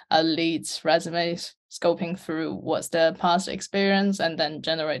our leads' resumes, scoping through what's their past experience, and then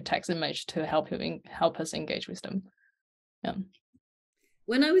generate text image to help us engage with them. Yeah.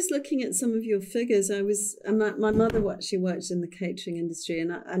 When I was looking at some of your figures, my mother actually works in the catering industry,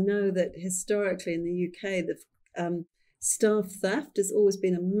 and I know that historically in the UK, the staff theft has always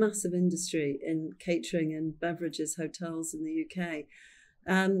been a massive industry in catering and beverages, hotels in the UK.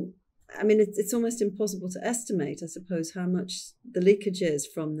 I mean, it's almost impossible to estimate, I suppose, how much the leakage is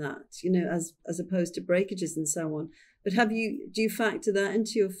from that, as opposed to breakages and so on. But do you factor that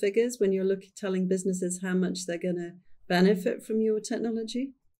into your figures when you're telling businesses how much they're going to benefit from your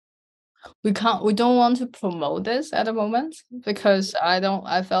technology? We don't want to promote this at the moment because I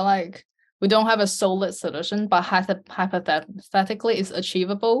feel like we don't have a solid solution, but hypothetically it's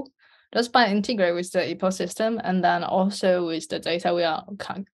achievable just by integrating with the ecosystem, and then also with the data we are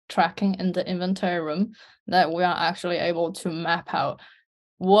tracking in the inventory room, that we are actually able to map out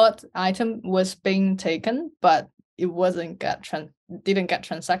what item was being taken, but it didn't get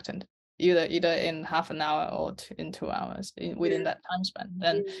transacted. Either in half an hour or in 2 hours within that time span.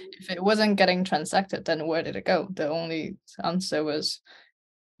 Then if it wasn't getting transacted, then where did it go? The only answer was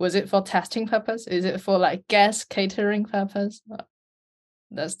it for testing purpose? Is it for gas catering purpose?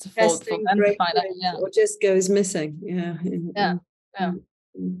 That's for them to find out. Yeah. Or just goes missing. Yeah.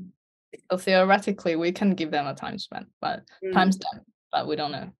 So theoretically, we can give them a time span, but timestamp, but we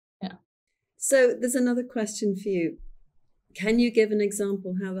don't know. Yeah. So there's another question for you. Can you give an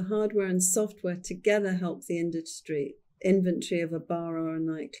example how the hardware and software together help the inventory of a bar or a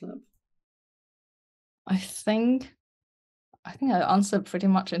nightclub? I think I answered pretty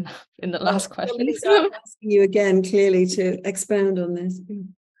much in the last question. I'm asking you again, clearly, to expound on this.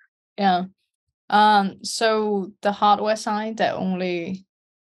 Yeah. So the hardware side that only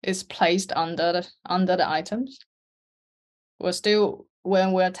is placed under the items. We're still,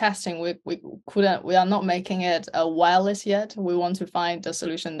 when we're testing, we are not making it a wireless yet. We want to find a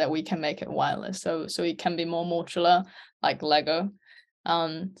solution that we can make it wireless, so it can be more modular, like Lego,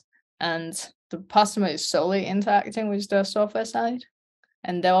 and the customer is solely interacting with the software side,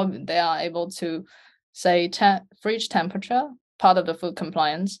 and they are able to say fridge temperature, part of the food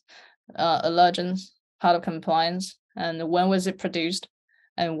compliance, allergens, part of compliance, and when was it produced,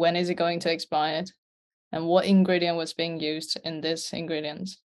 and when is it going to expire, and what ingredient was being used in this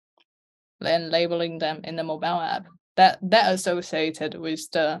ingredients, then labeling them in the mobile app that associated with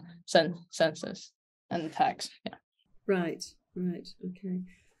the sensors and tags. Yeah. Right. Okay.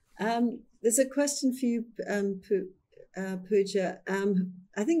 There's a question for you, Pooja.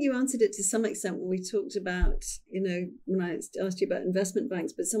 I think you answered it to some extent when we talked about, when I asked you about investment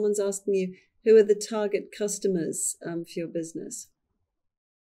banks, but someone's asking you, who are the target customers for your business?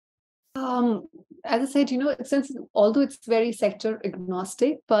 As I said, since although it's very sector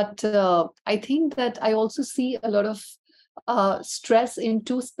agnostic, but I think that I also see a lot of stress in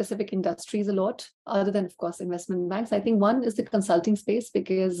two specific industries a lot, other than, of course, investment banks. I think one is the consulting space,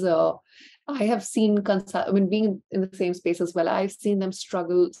 because I have seen, being in the same space as well, I've seen them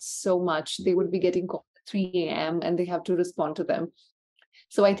struggle so much. They would be getting called at 3 a.m. and they have to respond to them.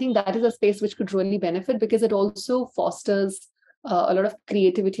 So I think that is a space which could really benefit, because it also fosters a lot of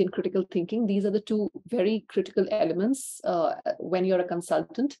creativity and critical thinking. These are the two very critical elements when you're a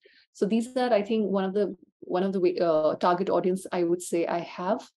consultant. So these are, I think, one of the target audience I would say I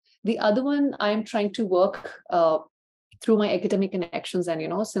have. The other one, I'm trying to work through my academic connections,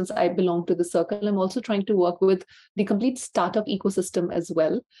 and since I belong to the circle, I'm also trying to work with the complete startup ecosystem as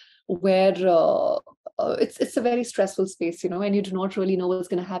well, where it's a very stressful space, and you do not really know what's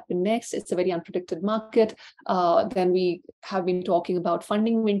going to happen next. It's a very unpredicted market. Then we have been talking about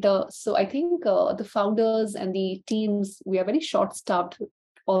funding winter. So I think the founders and the teams, we are very short-staffed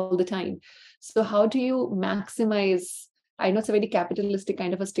all the time. So how do you maximize? I know it's a very capitalistic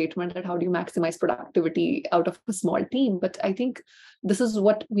kind of a statement, that how do you maximize productivity out of a small team? But I think this is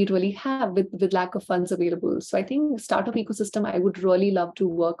what we really have with lack of funds available. So I think startup ecosystem, I would really love to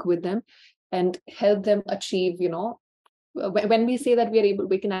work with them and help them achieve, when we say that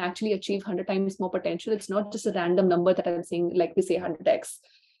we can actually achieve 100 times more potential, it's not just a random number that I'm saying, like we say 100x.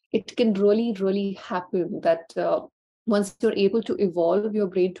 It can really, really happen that once you're able to evolve your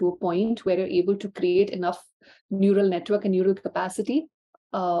brain to a point where you're able to create enough neural network and neural capacity,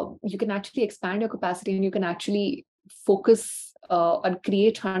 you can actually expand your capacity, and you can actually focus and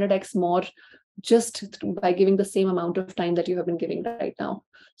create 100x more just by giving the same amount of time that you have been giving right now.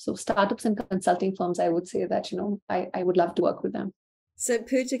 So startups and consulting firms, I would say that, I would love to work with them. So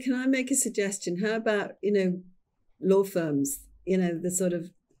Pooja, can I make a suggestion? How about, law firms, the sort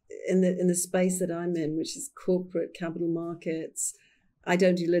of in the space that I'm in, which is corporate capital markets. I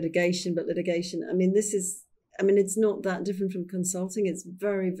don't do litigation, but litigation, it's not that different from consulting. It's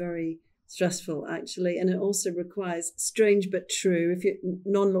very, very stressful, actually. And it also requires, strange but true, if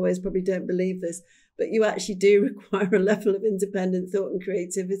non-lawyers probably don't believe this, but you actually do require a level of independent thought and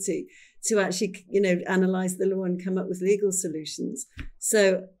creativity to actually, analyze the law and come up with legal solutions.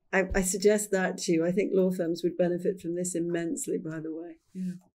 So I suggest that to you. I think law firms would benefit from this immensely, by the way.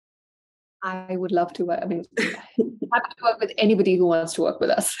 Yeah. I would love to. Happy to work with anybody who wants to work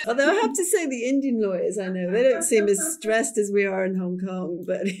with us. Although I have to say, the Indian lawyers, I know they don't seem as stressed as we are in Hong Kong,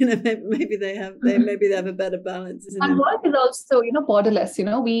 but maybe they have a better balance. And work is also, borderless.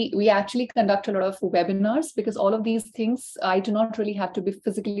 We actually conduct a lot of webinars, because all of these things, I do not really have to be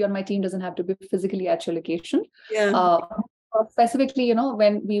physically on my team. Doesn't have to be physically at your location. Yeah. Specifically,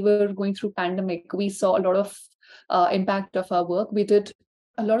 when we were going through pandemic, we saw a lot of impact of our work. We did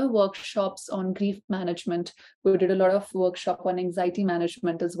a lot of workshops on grief management. We did a lot of workshop on anxiety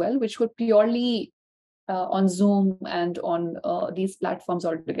management as well, which were purely on Zoom and on these platforms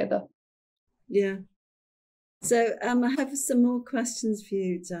altogether. Yeah. So I have some more questions for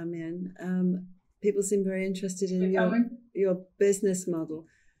you, Zhaomian. People seem very interested in your business model.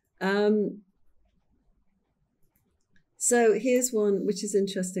 So here's one which is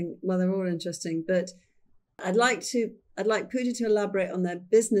interesting. Well, they're all interesting, but I'd like Pooja to elaborate on their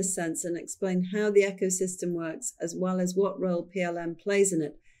business sense and explain how the ecosystem works, as well as what role PLM plays in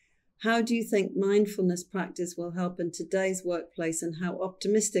it. How do you think mindfulness practice will help in today's workplace, and how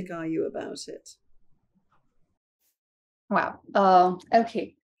optimistic are you about it? Wow.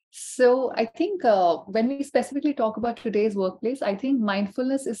 Okay. So I think when we specifically talk about today's workplace, I think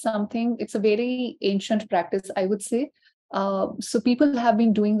mindfulness is it's a very ancient practice, I would say. So people have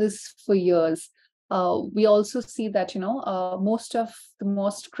been doing this for years. We also see that, most of the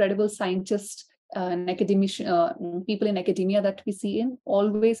most credible scientists and people in academia that we see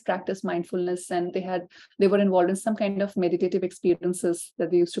always practice mindfulness, and they were involved in some kind of meditative experiences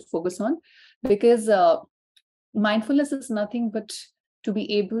that they used to focus on, because mindfulness is nothing but to be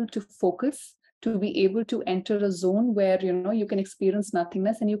able to focus, to be able to enter a zone where, you can experience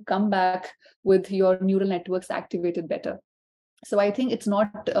nothingness, and you come back with your neural networks activated better. So I think it's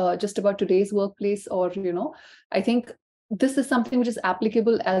not just about today's workplace, or, I think this is something which is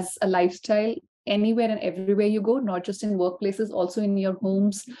applicable as a lifestyle anywhere and everywhere you go, not just in workplaces, also in your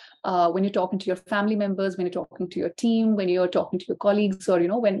homes, when you're talking to your family members, when you're talking to your team, when you're talking to your colleagues, or,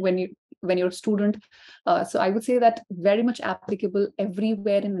 when you're a student. So I would say that very much applicable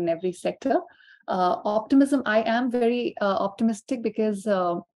everywhere and in every sector. Optimism, I am very optimistic because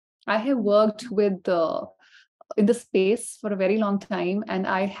I have worked with in the space for a very long time, and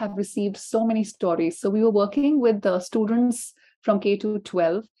I have received so many stories. So we were working with the students from K to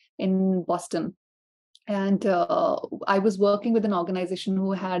 12 in Boston. And I was working with an organization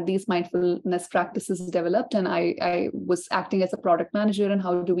who had these mindfulness practices developed, and I was acting as a product manager. And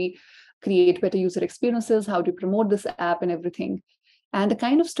how do we create better user experiences? How do we promote this app and everything? And the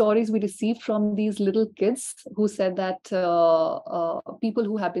kind of stories we received from these little kids who said that people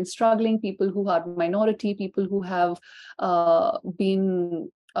who have been struggling, people who are minority, people who have been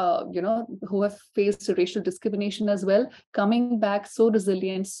who have faced racial discrimination as well, coming back so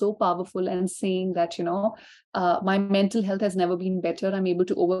resilient, so powerful, and saying that, my mental health has never been better. I'm able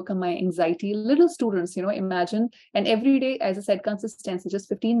to overcome my anxiety. Little students, imagine, and every day, as I said, consistency, just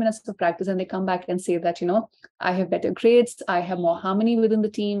 15 minutes of practice, and they come back and say that, I have better grades, I have more harmony within the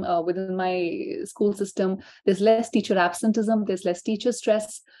team, within my school system. There's less teacher absenteeism, there's less teacher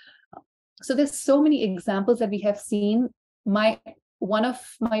stress. So there's so many examples that we have seen. One of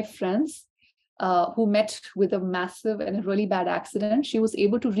my friends who met with a massive and a really bad accident, she was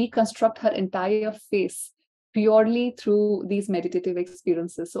able to reconstruct her entire face purely through these meditative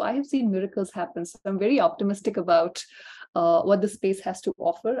experiences. So I have seen miracles happen. So I'm very optimistic about what the space has to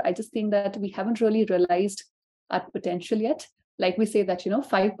offer. I just think that we haven't really realized our potential yet. Like we say that,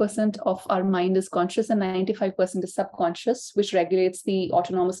 5% of our mind is conscious and 95% is subconscious, which regulates the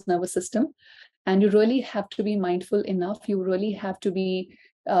autonomous nervous system. And you really have to be mindful enough. You really have to be,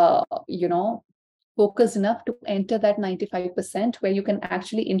 focused enough to enter that 95% where you can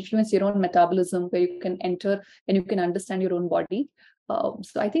actually influence your own metabolism, where you can enter and you can understand your own body.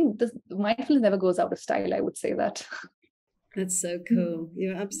 So I think this mindfulness never goes out of style, I would say that. That's so cool.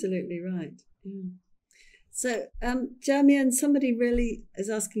 You're absolutely right. Yeah. So, Zhaomian, somebody really is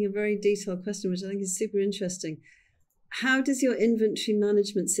asking a very detailed question, which I think is super interesting. How does your inventory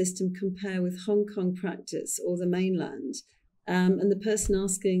management system compare with Hong Kong practice or the mainland? And the person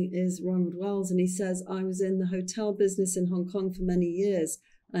asking is Ronald Wells, and he says, I was in the hotel business in Hong Kong for many years,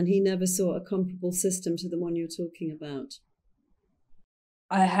 and he never saw a comparable system to the one you're talking about.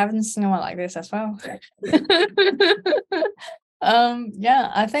 I haven't seen one like this as well.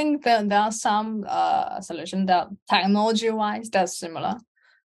 I think that there are some solutions that technology-wise that's similar.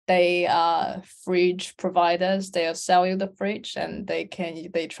 They are fridge providers. They'll sell you the fridge, and they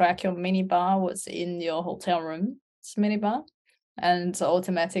track your minibar, what's in your hotel room minibar, and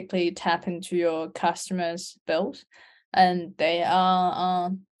automatically tap into your customers' bills. And they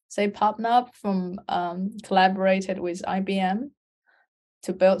are partner up from collaborated with IBM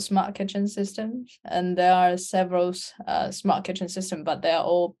to build smart kitchen systems. And there are several smart kitchen systems, but they're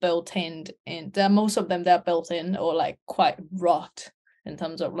all built in. Most of them they're built in or like quite rocked in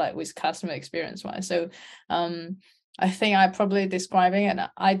terms of like with customer experience wise. So I think I'm probably describing it.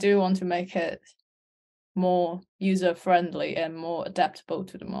 I do want to make it more user friendly and more adaptable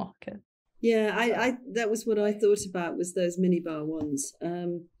to the market. Yeah, I that was what I thought about, was those minibar ones.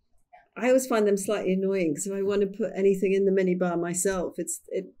 I always find them slightly annoying because if I want to put anything in the minibar myself,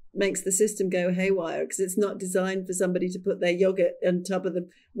 it makes the system go haywire because it's not designed for somebody to put their yogurt on top of the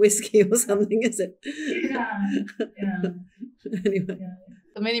whiskey or something, is it? Yeah. Anyway. Yeah.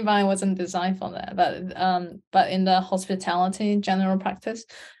 The minibar wasn't designed for that, but in the hospitality general practice,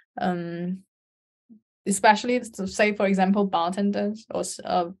 especially to say, for example, bartenders or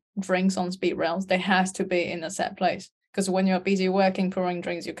drinks on speed rails, they have to be in a set place. Because when you're busy working, pouring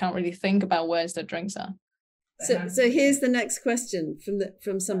drinks, you can't really think about where the drinks are. So here's the next question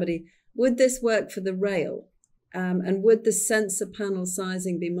from somebody. Would this work for the rail? And would the sensor panel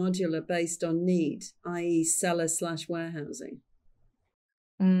sizing be modular based on need, i.e. seller/warehousing?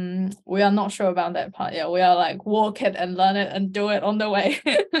 We are not sure about that part. Yeah, we are like walk it and learn it and do it on the way.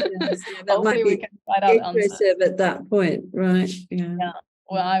 Yes, hopefully we can find out the answer at that point, right? Yeah.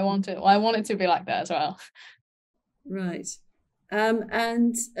 Well, I want it to be like that as well. Right.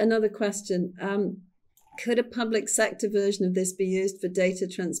 And another question. Could a public sector version of this be used for data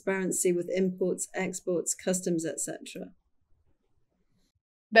transparency with imports, exports, customs, etc.?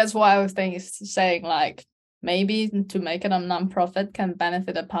 That's why I was saying like maybe to make it a non-profit can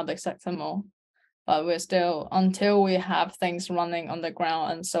benefit the public sector more. But we're still, until we have things running on the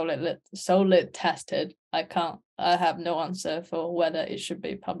ground and solid tested, I have no answer for whether it should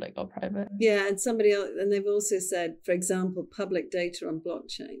be public or private. Yeah, and somebody else, and they've also said, for example, public data on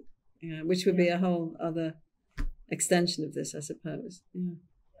blockchain, which would be a whole other extension of this, I suppose. Yeah.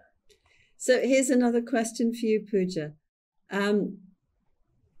 So here's another question for you, Pooja.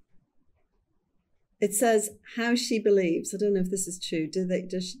 It says how she believes. I don't know if this is true. Do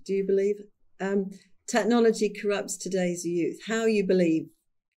you believe technology corrupts today's youth. How you believe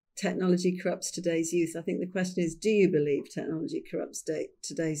technology corrupts today's youth? I think the question is, do you believe technology corrupts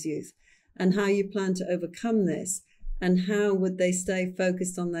today's youth? And how you plan to overcome this? And how would they stay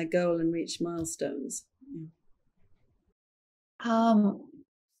focused on their goal and reach milestones?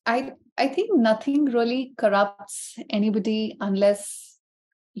 I think nothing really corrupts anybody unless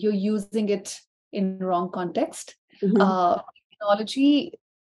you're using it in wrong context. Technology,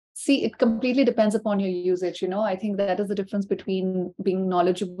 see, it completely depends upon your usage. I think that is the difference between being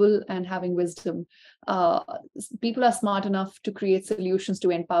knowledgeable and having wisdom. People are smart enough to create solutions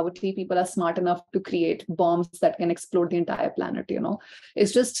to end poverty. People are smart enough to create bombs that can explode the entire planet.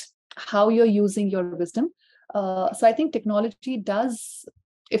 It's just how you're using your wisdom. So I think technology does,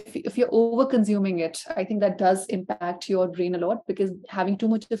 if you're over consuming it, I think that does impact your brain a lot, because having too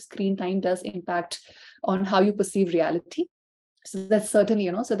much of screen time does impact on how you perceive reality. So that's certainly,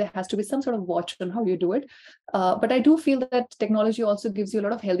 so there has to be some sort of watch on how you do it. But I do feel that technology also gives you a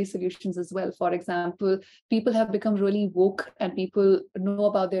lot of healthy solutions as well. For example, people have become really woke and people know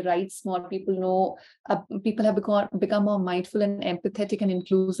about their rights more. People have become more mindful and empathetic and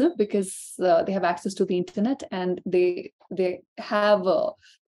inclusive because they have access to the internet, and they have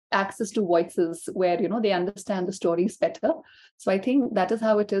access to voices where they understand the stories better. So I think that is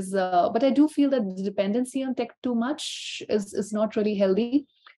how it is. But I do feel that the dependency on tech too much is not really healthy.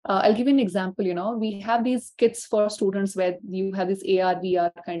 I'll give you an example. We have these kits for students where you have this AR,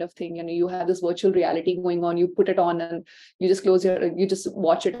 VR kind of thing. You have this virtual reality going on. You put it on and you just you just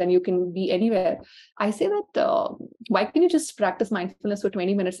watch it and you can be anywhere. I say that why can't you just practice mindfulness for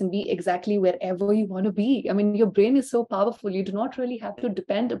 20 minutes and be exactly wherever you want to be? I mean, your brain is so powerful. You do not really have to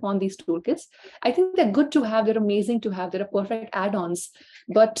depend upon these toolkits. I think they're good to have. They're amazing to have. They're perfect add-ons.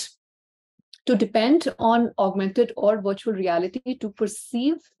 But to depend on augmented or virtual reality to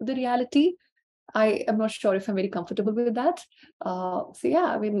perceive the reality, I am not sure if I'm very comfortable with that. So yeah,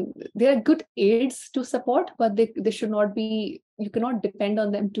 I mean, they are good aids to support, but they should not be, you cannot depend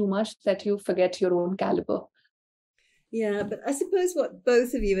on them too much that you forget your own caliber. Yeah, but I suppose what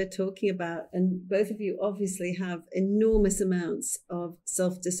both of you are talking about, and both of you obviously have enormous amounts of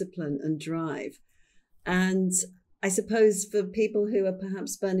self-discipline and drive. And I suppose for people who are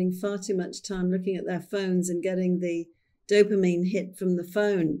perhaps spending far too much time looking at their phones and getting the dopamine hit from the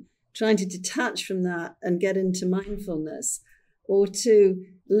phone, trying to detach from that and get into mindfulness, or to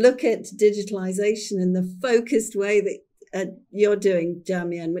look at digitalization in the focused way that you're doing,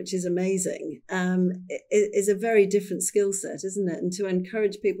 Zhaomian, which is amazing, is a very different skill set, isn't it? And to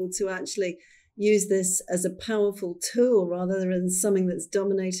encourage people to actually use this as a powerful tool rather than something that's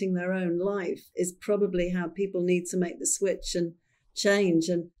dominating their own life is probably how people need to make the switch and change.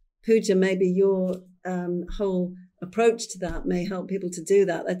 And Pooja, maybe your whole approach to that may help people to do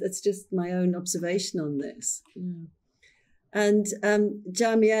that. That's just my own observation on this. Yeah. And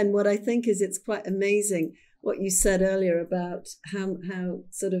Zhaomian, what I think is it's quite amazing what you said earlier about how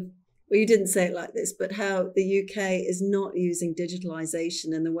sort of, well, you didn't say it like this, but how the UK is not using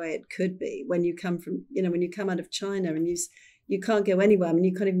digitalization in the way it could be when you come from, when you come out of China and you can't go anywhere. I mean,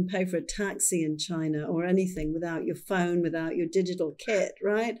 you can't even pay for a taxi in China or anything without your phone, without your digital kit,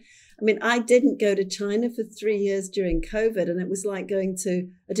 right? I mean, I didn't go to China for 3 years during COVID, and it was like going to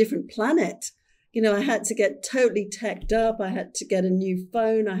a different planet. I had to get totally teched up. I had to get a new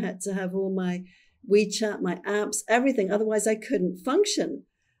phone. I had to have all my WeChat, my apps, everything. Otherwise, I couldn't function.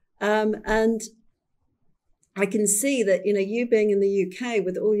 And I can see that, you being in the UK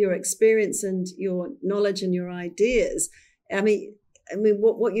with all your experience and your knowledge and your ideas, I mean,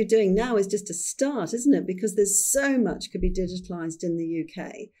 what you're doing now is just a start, isn't it? Because there's so much could be digitalized in the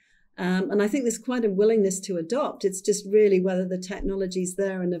UK. And I think there's quite a willingness to adopt. It's just really whether the technology is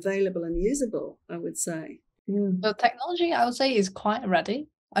there and available and usable, I would say. The technology, I would say, is quite ready.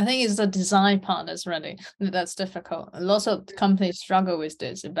 I think it's the design part that's ready. That's difficult. Lots of companies struggle with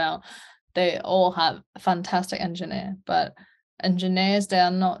this about they all have a fantastic engineer, but engineers, they are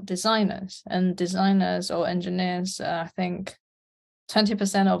not designers. And designers or engineers, I think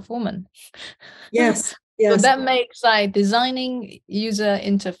 20% of women. Yes. So that makes like designing user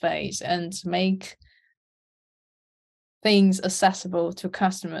interface and make things accessible to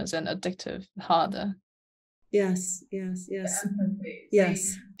customers and addictive harder. Yes.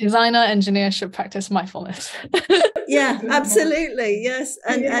 Designer, engineer should practice mindfulness. Yeah, absolutely. Yes.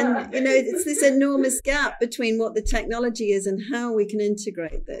 And it's this enormous gap between what the technology is and how we can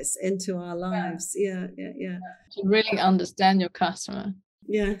integrate this into our lives. Yeah. To really understand your customer.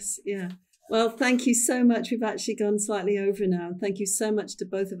 Yes. Yeah. Well, thank you so much. We've actually gone slightly over now. And thank you so much to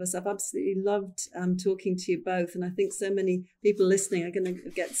both of us. I've absolutely loved talking to you both. And I think so many people listening are going to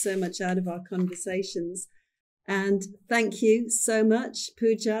get so much out of our conversations. And thank you so much,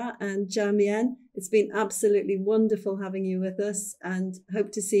 Pooja and Zhaomian. It's been absolutely wonderful having you with us, and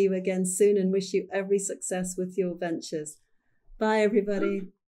hope to see you again soon and wish you every success with your ventures. Bye,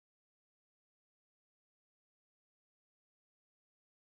 everybody.